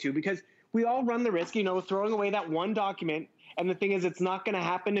relate to because we all run the risk, throwing away that one document. And the thing is, it's not going to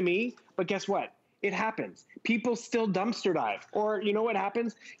happen to me. But guess what? It happens. People still dumpster dive. Or you know what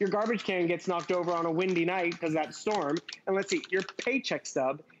happens? Your garbage can gets knocked over on a windy night because of that storm. And let's see, your paycheck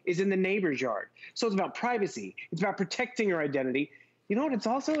stub is in the neighbor's yard. So it's about privacy. It's about protecting your identity. You know what it's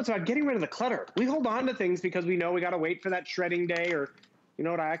about getting rid of the clutter. We hold on to things because we know we got to wait for that shredding day. Or you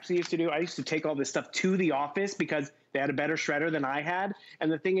know what I actually used to do? I used to take all this stuff to the office because they had a better shredder than I had.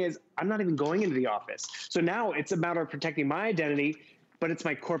 And the thing is, I'm not even going into the office. So now it's a matter of protecting my identity, but it's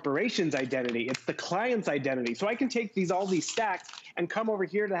my corporation's identity. It's the client's identity. So I can take all these stacks and come over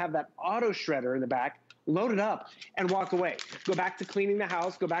here to have that auto shredder in the back, load it up and walk away. Go back to cleaning the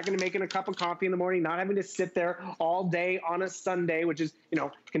house, go back into making a cup of coffee in the morning, not having to sit there all day on a Sunday, which is,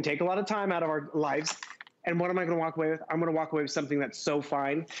 can take a lot of time out of our lives. And what am I going to walk away with? I'm going to walk away with something that's so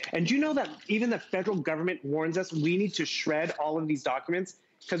fine. And do you know that even the federal government warns us we need to shred all of these documents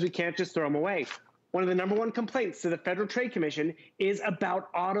because we can't just throw them away? One of the number one complaints to the Federal Trade Commission is about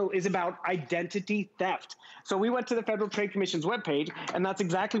identity theft. So we went to the Federal Trade Commission's webpage, and that's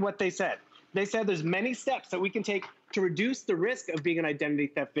exactly what they said. They said there's many steps that we can take to reduce the risk of being an identity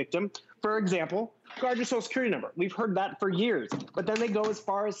theft victim. For example, guard your social security number. We've heard that for years. But then they go as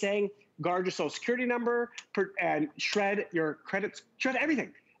far as saying guard your social security number and shred your credits, shred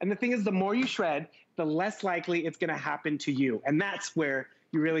everything. And the thing is, the more you shred, the less likely it's going to happen to you. And that's where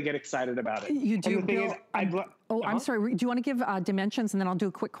you really get excited about it. You do, and the thing Bill, is, I'm sorry. Do you want to give dimensions, and then I'll do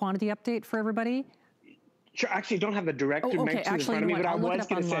a quick quantity update for everybody? Sure. Actually, I don't have the direct dimensions in front of me, but I was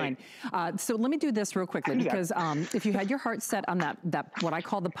going to say. So let me do this real quickly, because if you had your heart set on that what I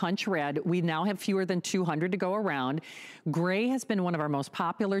call the punch red, we now have fewer than 200 to go around. Gray has been one of our most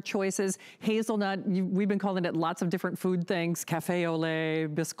popular choices. Hazelnut, we've been calling it lots of different food things: cafe au lait,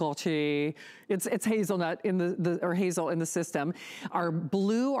 biscotti. It's hazelnut or hazel in the system. Our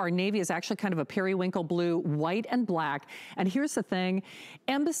blue, our navy is actually kind of a periwinkle blue, white and black. And here's the thing: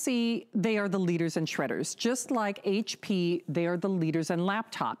 Embassy, they are the leaders in shredders. Just like HP, they are the leaders in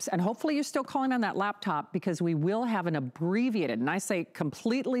laptops. And hopefully you're still calling on that laptop, because we will have an abbreviated, and I say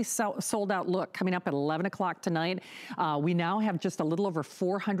completely sold out look, coming up at 11 o'clock tonight. We now have just a little over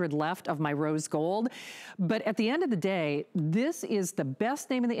 400 left of my rose gold. But at the end of the day, this is the best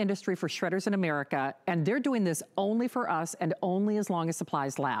name in the industry for shredders in America, and they're doing this only for us and only as long as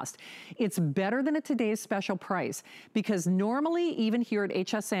supplies last. It's better than a today's special price, because normally, even here at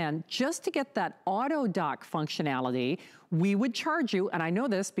HSN, just to get that auto dock functionality, we would charge you, and I know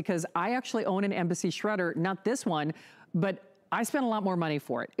this because I actually own an Embassy shredder, not this one, but I spent a lot more money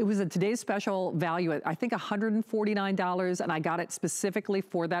for it. It was a today's special value at, I think, $149, and I got it specifically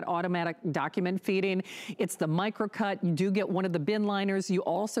for that automatic document feeding. It's the micro cut. You do get one of the bin liners. You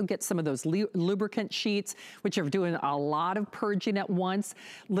also get some of those lubricant sheets, which are doing a lot of purging at once.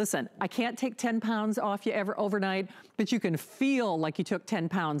 Listen, I can't take 10 pounds off you overnight, but you can feel like you took 10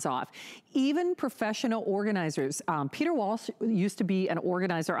 pounds off. Even professional organizers. Peter Walsh used to be an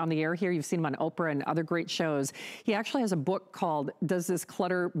organizer on the air here. You've seen him on Oprah and other great shows. He actually has a book called "Does This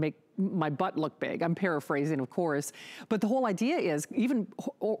Clutter Make My Butt Look Big?" I'm paraphrasing, of course. But the whole idea is, even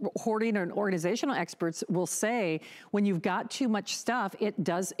hoarding and organizational experts will say, when you've got too much stuff,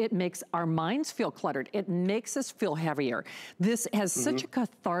 it makes our minds feel cluttered. It makes us feel heavier. This has such a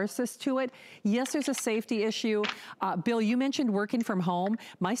catharsis to it. Yes, there's a safety issue. Bill, you mentioned working from home.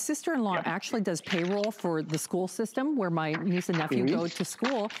 My sister-in-law actually does payroll for the school system where my niece and nephew go to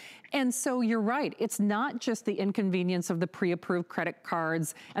school. And so you're right. It's not just the inconvenience of the pre-approved credit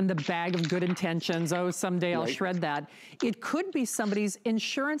cards and the bag of good intentions. Oh, someday I'll shred that. It could be somebody's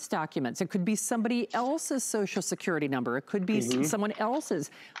insurance documents. It could be somebody else's social security number. It could be someone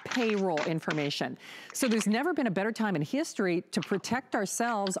else's payroll information. So there's never been a better time in history to protect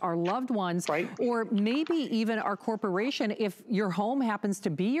ourselves, our loved ones, or maybe even our corporation if your home happens to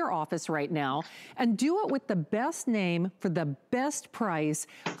be your office right now, and do it with the best name for the best price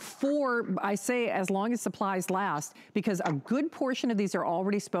for, I say, as long as supplies last, because a good portion of these are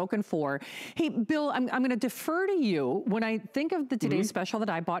already spoken for. Hey, Bill, I'm going to defer to you. When I think of the today's special that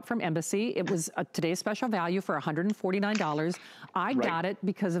I bought from Embassy, it was a today's special value for $149. I got it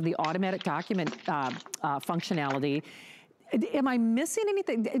because of the automatic document functionality. Am I missing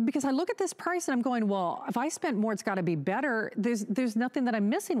anything? Because I look at this price and I'm going, well, if I spent more, it's got to be better. There's nothing that I'm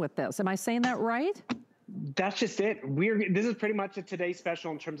missing with this. Am I saying that right? That's just it. This is pretty much a today's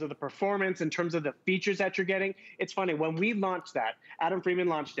special in terms of the performance, in terms of the features that you're getting. It's funny, when we launched that, Adam Freeman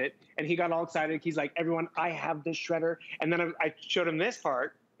launched it, and he got all excited. He's like, everyone, I have this shredder. And then I showed him this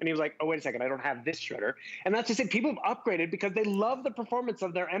part, and he was like, oh, wait a second, I don't have this shredder. And that's just it. People have upgraded because they love the performance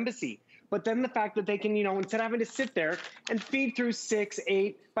of their Embassy. But then the fact that they can, instead of having to sit there and feed through 6,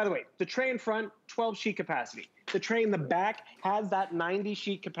 8, by the way, the tray in front, 12 sheet capacity. The tray in the back has that 90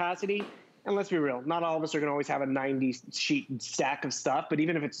 sheet capacity. And let's be real, not all of us are going to always have a 90-sheet stack of stuff, but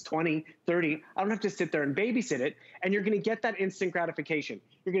even if it's 20, 30, I don't have to sit there and babysit it, and you're going to get that instant gratification.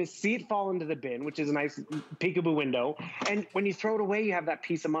 You're going to see it fall into the bin, which is a nice peekaboo window, and when you throw it away, you have that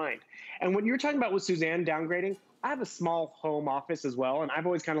peace of mind. And what you're talking about with Suzanne downgrading, I have a small home office as well, and I've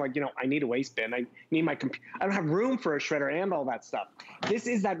always kind of like, I need a waste bin. I need my computer. I don't have room for a shredder and all that stuff. This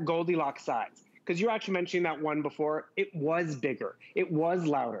is that Goldilocks size. Because you were actually mentioning that one before. It was bigger. It was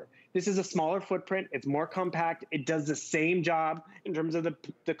louder. This is a smaller footprint. It's more compact. It does the same job in terms of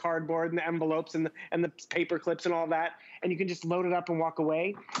the cardboard and the envelopes and the paper clips and all that. And you can just load it up and walk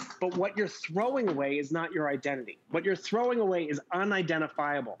away. But what you're throwing away is not your identity. What you're throwing away is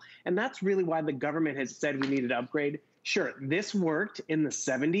unidentifiable. And that's really why the government has said we needed to upgrade. Sure, this worked in the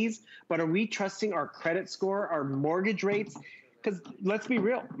 70s, but are we trusting our credit score, our mortgage rates? Because let's be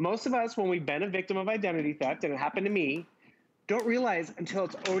real, most of us, when we've been a victim of identity theft, and it happened to me, don't realize until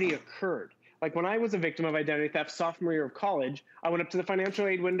it's already occurred. Like when I was a victim of identity theft sophomore year of college, I went up to the financial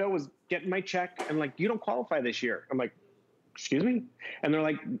aid window, was getting my check, and like, you don't qualify this year. I'm like, excuse me? And they're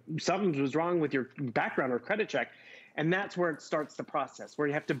like, something was wrong with your background or credit check. And that's where it starts the process, where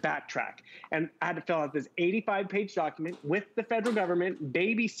you have to backtrack. And I had to fill out this 85-page document with the federal government,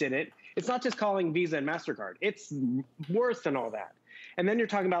 babysit it. It's not just calling Visa and MasterCard. It's worse than all that. And then you're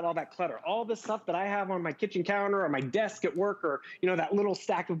talking about all that clutter, all the stuff that I have on my kitchen counter or my desk at work, or that little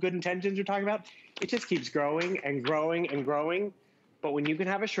stack of good intentions you're talking about. It just keeps growing and growing and growing. But when you can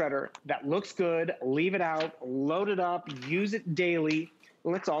have a shredder that looks good, leave it out, load it up, use it daily.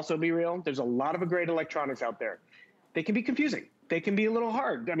 And let's also be real. There's a lot of great electronics out there. They can be confusing. They can be a little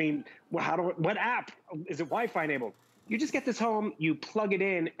hard. I mean, what app? Is it Wi-Fi enabled? You just get this home, you plug it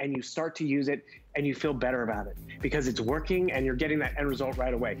in, and you start to use it, and you feel better about it because it's working and you're getting that end result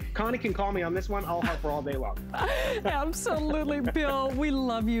right away. Connie can call me on this one. I'll help her all day long. Absolutely, Bill. We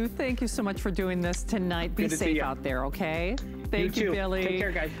love you. Thank you so much for doing this tonight. Be safe out there, okay? Thank you, Billy. Take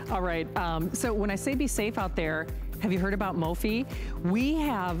care, guys. All right. So when I say be safe out there, have you heard about Mophie? We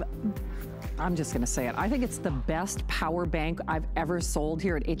have... I'm just going to say it. I think it's the best power bank I've ever sold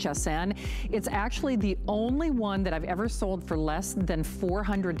here at HSN. It's actually the only one that I've ever sold for less than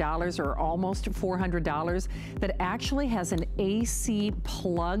 $400 or almost $400 that actually has an AC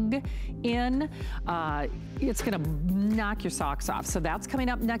plug in. It's going to knock your socks off. So that's coming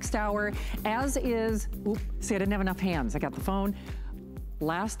up next hour, as is, see, I didn't have enough hands. I got the phone.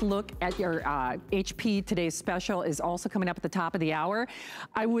 Last look at your HP Today's Special is also coming up at the top of the hour.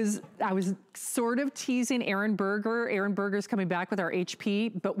 I was sort of teasing Aaron Berger. Aaron Berger's coming back with our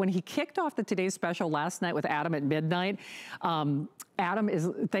HP, but when he kicked off the Today's Special last night with Adam at midnight, Adam is,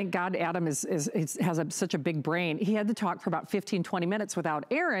 thank God Adam has such a big brain. He had to talk for about 15, 20 minutes without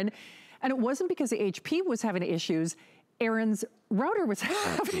Aaron, and it wasn't because the HP was having issues. Aaron's router was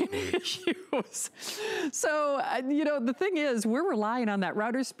having issues. So, the thing is, we're relying on that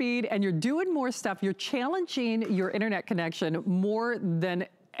router speed, and you're doing more stuff. You're challenging your internet connection more than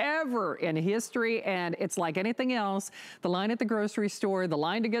ever in history, and it's like anything else. The line at the grocery store, the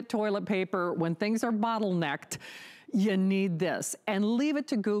line to get toilet paper, when things are bottlenecked, you need this. And leave it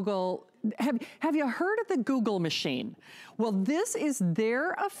to Google. Have you heard of the Google machine? Well, this is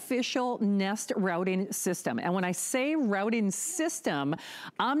their official Nest routing system. And when I say routing system,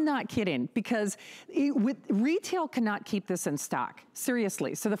 I'm not kidding, because retail cannot keep this in stock.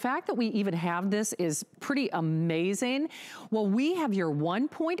 Seriously. So the fact that we even have this is pretty amazing. Well, we have your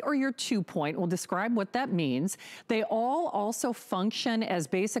 1-point or your 2-point. We'll describe what that means. They all also function as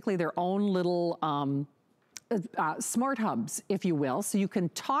basically their own little smart hubs, if you will, so you can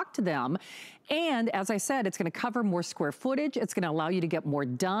talk to them. And as I said, it's going to cover more square footage. It's going to allow you to get more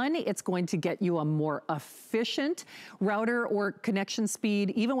done. It's going to get you a more efficient router or connection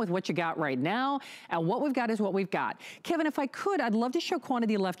speed, even with what you got right now. And what we've got is what we've got. Kevin, if I could, I'd love to show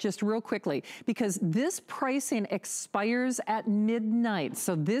quantity left just real quickly, because this pricing expires at midnight.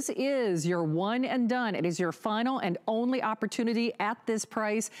 So this is your one and done. It is your final and only opportunity at this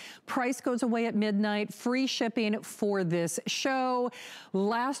price. Price goes away at midnight. Free shipping for this show.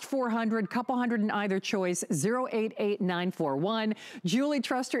 Last 400, couple hundred in either choice, 088941. Julie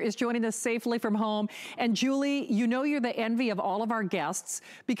Truster is joining us safely from home. And Julie, you're the envy of all of our guests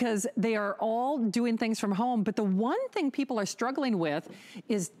because they are all doing things from home. But the one thing people are struggling with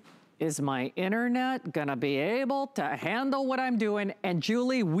is my internet gonna be able to handle what I'm doing? And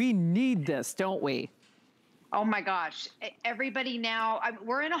Julie, we need this, don't we? Oh my gosh, everybody now,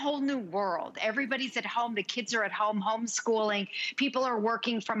 we're in a whole new world. Everybody's at home, the kids are at home, homeschooling, people are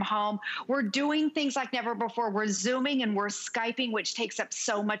working from home. We're doing things like never before. We're Zooming and we're Skyping, which takes up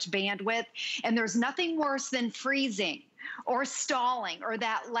so much bandwidth. And there's nothing worse than freezing or stalling or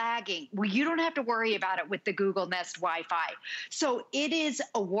that lagging. Well, you don't have to worry about it with the Google Nest Wi-Fi. So it is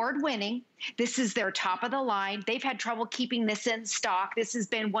award-winning. This is their top of the line. They've had trouble keeping this in stock. This has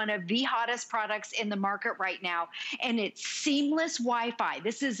been one of the hottest products in the market right now. And it's seamless Wi-Fi.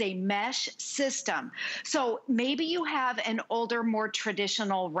 This is a mesh system. So maybe you have an older, more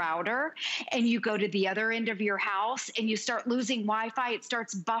traditional router and you go to the other end of your house and you start losing Wi-Fi. It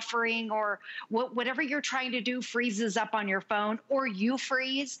starts buffering, or whatever you're trying to do freezes up on your phone, or you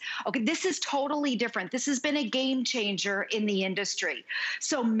freeze. Okay, this is totally different. This has been a game changer in the industry.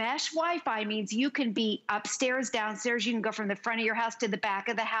 So mesh Wi-Fi means you can be upstairs, downstairs. You can go from the front of your house to the back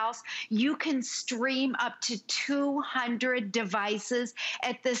of the house. You can stream up to 200 devices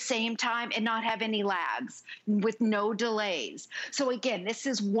at the same time and not have any lags with no delays. So again, this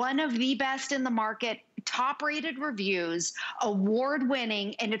is one of the best in the market, top rated reviews, award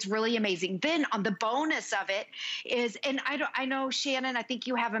winning, and it's really amazing. Then on the bonus of it is, and I know Shannon, I think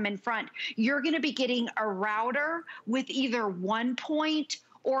you have them in front. You're going to be getting a router with either 1 point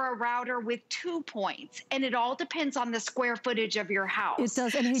or a router with 2 points. And it all depends on the square footage of your house. It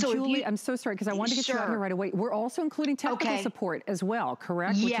does. And hey, so Julie, I'm so sorry, because I wanted to get you out here right away. We're also including technical support as well,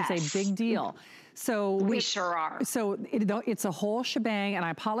 correct? Yes. Which is a big deal. So we sure are. So it's a whole shebang, and I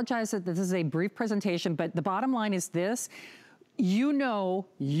apologize that this is a brief presentation, but the bottom line is this. You know,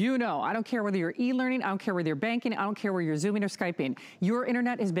 I don't care whether you're e-learning, I don't care whether you're banking, I don't care whether you're Zooming or Skyping. Your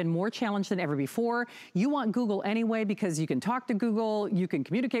internet has been more challenged than ever before. You want Google anyway because you can talk to Google, you can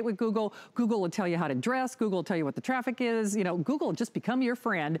communicate with Google. Google will tell you how to dress, Google will tell you what the traffic is. You know, Google will just become your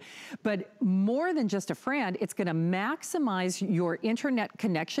friend. But more than just a friend, it's gonna maximize your internet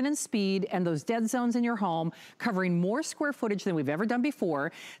connection and speed and those dead zones in your home, covering more square footage than we've ever done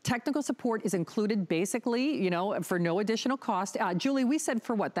before. Technical support is included basically, you know, for no additional cost. Julie, we said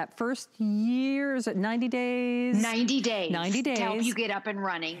for what, that first year, is it 90 days? 90 days. 90 days. To help you get up and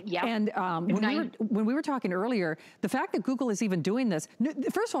running. Yep. And when we were talking earlier, the fact that Google is even doing this,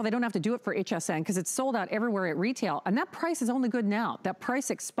 first of all, they don't have to do it for HSN because it's sold out everywhere at retail. And that price is only good now. That price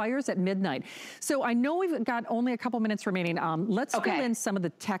expires at midnight. So I know we've got only a couple minutes remaining. Let's fill in some of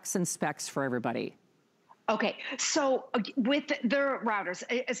the techs and specs for everybody. Okay, so with the routers,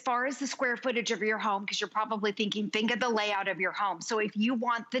 as far as the square footage of your home, because you're probably thinking, think of the layout of your home. So if you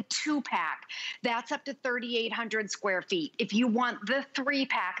want the 2-pack, that's up to 3,800 square feet. If you want the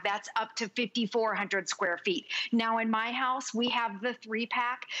 3-pack, that's up to 5,400 square feet. Now in my house, we have the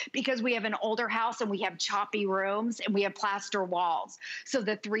 3-pack because we have an older house and we have choppy rooms and we have plaster walls. So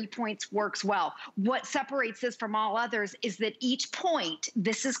the 3 points works well. What separates this from all others is that each point,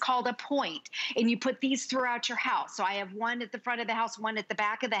 this is called a point, and you put these throughout your house. So I have one at the front of the house, one at the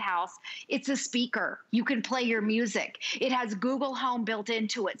back of the house. It's a speaker. You can play your music. It has Google Home built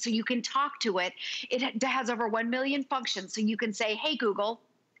into it, so you can talk to it. It has over 1 million functions, so you can say, hey, Google,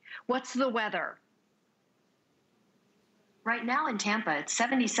 what's the weather? Right now in Tampa, it's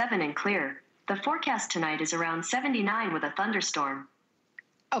 77 and clear. The forecast tonight is around 79 with a thunderstorm.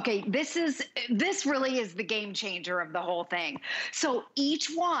 Okay, this really is the game changer of the whole thing. So each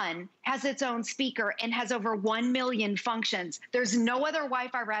one has its own speaker and has over 1 million functions. There's no other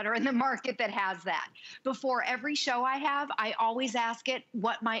Wi-Fi router in the market that has that. Before every show I have, I always ask it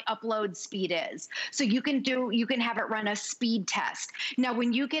what my upload speed is. So you can have it run a speed test. Now,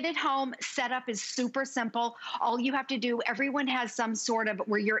 when you get it home, setup is super simple. All you have to do, everyone has some sort of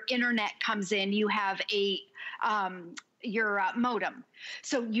where your internet comes in. You have your modem.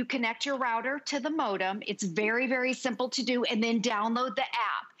 So you connect your router to the modem. It's very, very simple to do, and then download the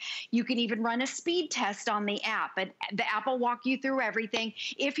app. You can even run a speed test on the app, and the app will walk you through everything.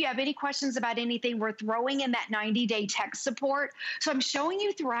 If you have any questions about anything, we're throwing in that 90-day tech support. So I'm showing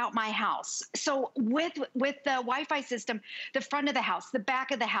you throughout my house. So with the Wi-Fi system, the front of the house, the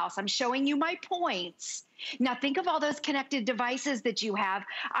back of the house, I'm showing you my points. Now think of all those connected devices that you have.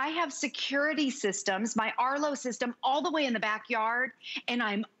 I have security systems, my Arlo system, all the way in the backyard, and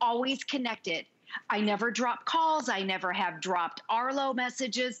I'm always connected. I never drop calls. I never have dropped Arlo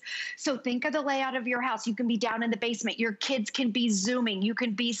messages. So think of the layout of your house. You can be down in the basement. Your kids can be Zooming. You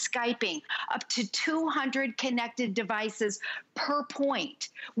can be Skyping. Up to 200 connected devices per point,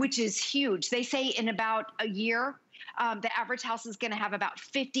 which is huge. They say in about a year, the average house is going to have about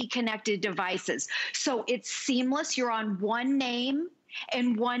 50 connected devices. So it's seamless. You're on one name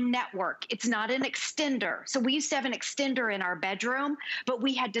and one network. It's not an extender. So we used to have an extender in our bedroom, but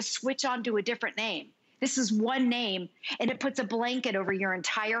we had to switch on to a different name. This is one name, and it puts a blanket over your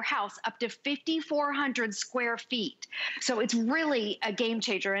entire house up to 5,400 square feet. So it's really a game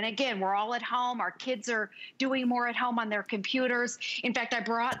changer. And again, we're all at home. Our kids are doing more at home on their computers. In fact, I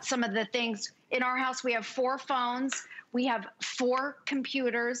brought some of the things. In our house, we have 4 phones. We have 4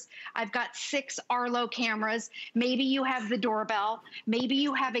 computers. I've got 6 Arlo cameras. Maybe you have the doorbell. Maybe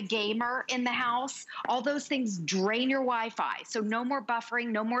you have a gamer in the house. All those things drain your Wi-Fi. So no more buffering,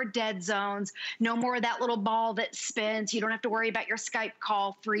 no more dead zones, no more of that little ball that spins. You don't have to worry about your Skype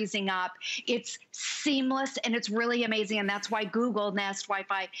call freezing up. It's seamless and it's really amazing. And that's why Google Nest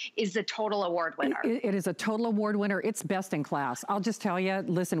Wi-Fi is the total award winner. It is a total award winner. It's best in class. I'll just tell you,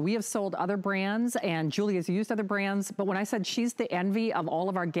 listen, we have sold other brands and Julie has used other brands, but when I said she's the envy of all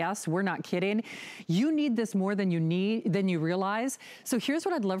of our guests, we're not kidding. You need this more than you realize. So here's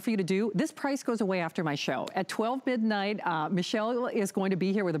what I'd love for you to do. This price goes away after my show. At 12 midnight, Michelle is going to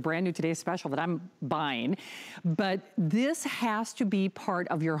be here with a brand new Today's Special that I'm buying. But this has to be part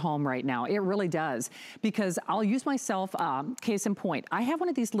of your home right now. It really does. Because I'll use myself, case in point. I have one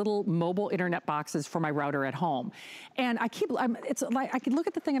of these little mobile internet boxes for my router at home. And it's like, I can look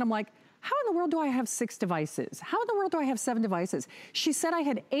at the thing and I'm like, how in the world do I have 6 devices? How in the world do I have 7 devices? She said I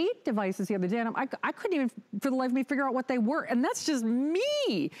had 8 devices the other day, and I couldn't even, for the life of me, figure out what they were, and that's just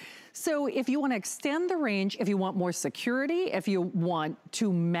me. So if you want to extend the range, if you want more security, if you want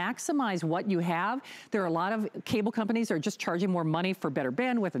to maximize what you have, there are a lot of cable companies that are just charging more money for better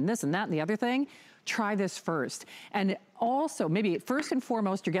bandwidth and this and that and the other thing. Try this first. And also, maybe first and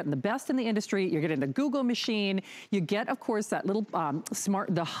foremost, you're getting the best in the industry. You're getting the Google machine. You get, of course, that little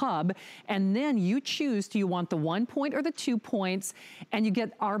the hub. And then you choose, do you want the 1 point or the 2 points? And you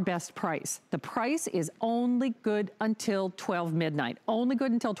get our best price. The price is only good until 12 midnight. Only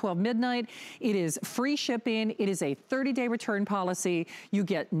good until 12 midnight. It is free shipping. It is a 30-day return policy. You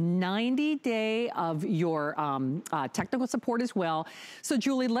get 90-day of your technical support as well. So,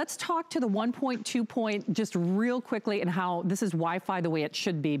 Julie, let's talk to the 1 point, 2 point just real quickly and how this is Wi-Fi the way it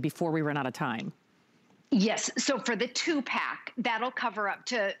should be before we run out of time. Yes, so for the 2-pack, that'll cover up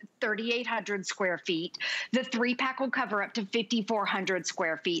to 3,800 square feet. The 3-pack will cover up to 5,400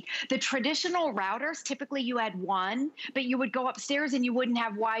 square feet. The traditional routers, typically you had 1, but you would go upstairs and you wouldn't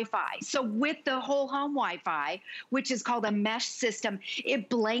have Wi-Fi. So with the whole home Wi-Fi, which is called a mesh system, it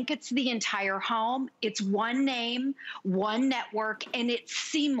blankets the entire home. It's one name, one network, and it's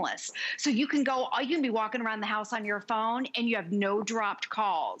seamless. So you can be walking around the house on your phone and you have no dropped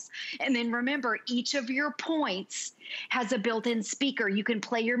calls. And then remember, each of your points has a built-in speaker. You can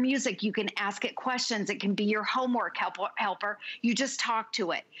play your music. You can ask it questions. It can be your homework helper. You just talk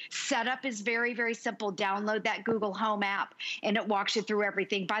to it. Setup is very, very simple. Download that Google Home app, and it walks you through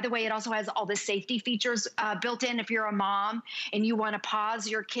everything. By the way, it also has all the safety features built in. If you're a mom and you want to pause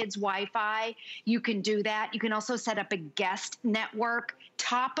your kid's Wi-Fi, you can do that. You can also set up a guest network.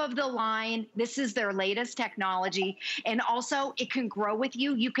 Top of the line. This is their latest technology. And also, it can grow with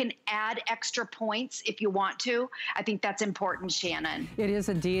you. You can add extra points if you want to. I think that's important, Shannon. It is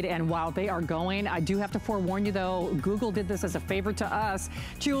indeed, and while they are going, I do have to forewarn you though, Google did this as a favor to us.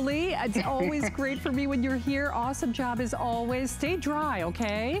 Julie, it's always great for me when you're here. Awesome job as always. Stay dry,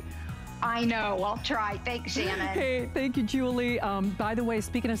 okay? I know, I'll try. Thanks, Shannon. Hey, thank you, Julie. By the way,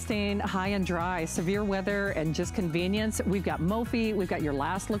 speaking of staying high and dry, severe weather and just convenience, we've got Mophie, we've got your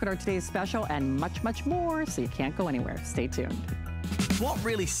last look at our Today's Special, and much, much more, so you can't go anywhere. Stay tuned. What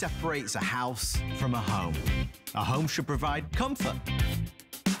really separates a house from a home? A home should provide comfort,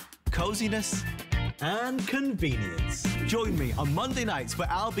 coziness, and convenience. Join me on Monday nights where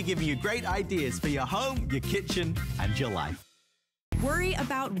I'll be giving you great ideas for your home, your kitchen, and your life. Worry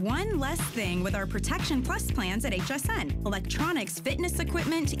about one less thing with our Protection Plus plans at HSN. Electronics, fitness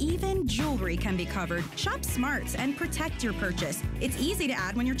equipment, even jewelry can be covered. Shop smart and protect your purchase. It's easy to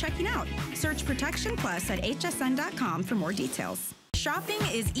add when you're checking out. Search Protection Plus at hsn.com for more details. Shopping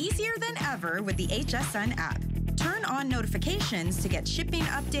is easier than ever with the HSN app. Turn on notifications to get shipping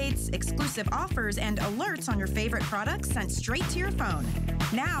updates, exclusive offers, and alerts on your favorite products sent straight to your phone.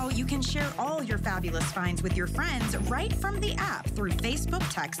 Now you can share all your fabulous finds with your friends right from the app through Facebook,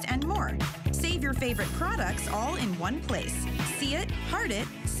 text, and more. Save your favorite products all in one place. See it, heart it,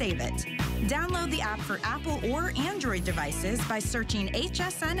 save it. Download the app for Apple or Android devices by searching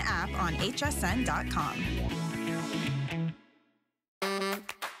HSN app on hsn.com.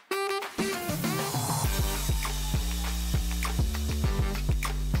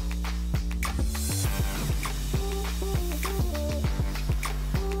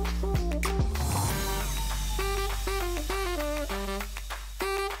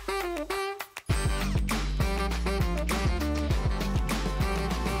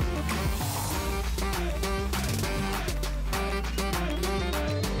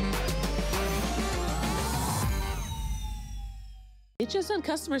 HSN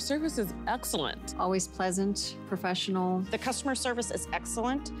customer service is excellent. Always pleasant, professional. The customer service is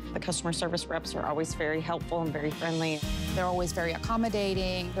excellent. The customer service reps are always very helpful and very friendly. They're always very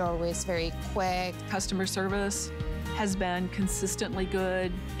accommodating. They're always very quick. Customer service has been consistently good,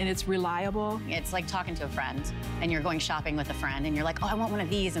 and it's reliable. It's like talking to a friend, and you're going shopping with a friend, and you're like, oh, I want one of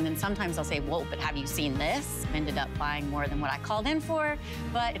these, and then sometimes they'll say, whoa, but have you seen this? Ended up buying more than what I called in for,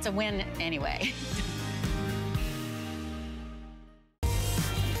 but it's a win anyway.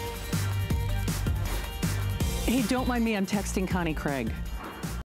 Hey, don't mind me, I'm texting Connie Craig.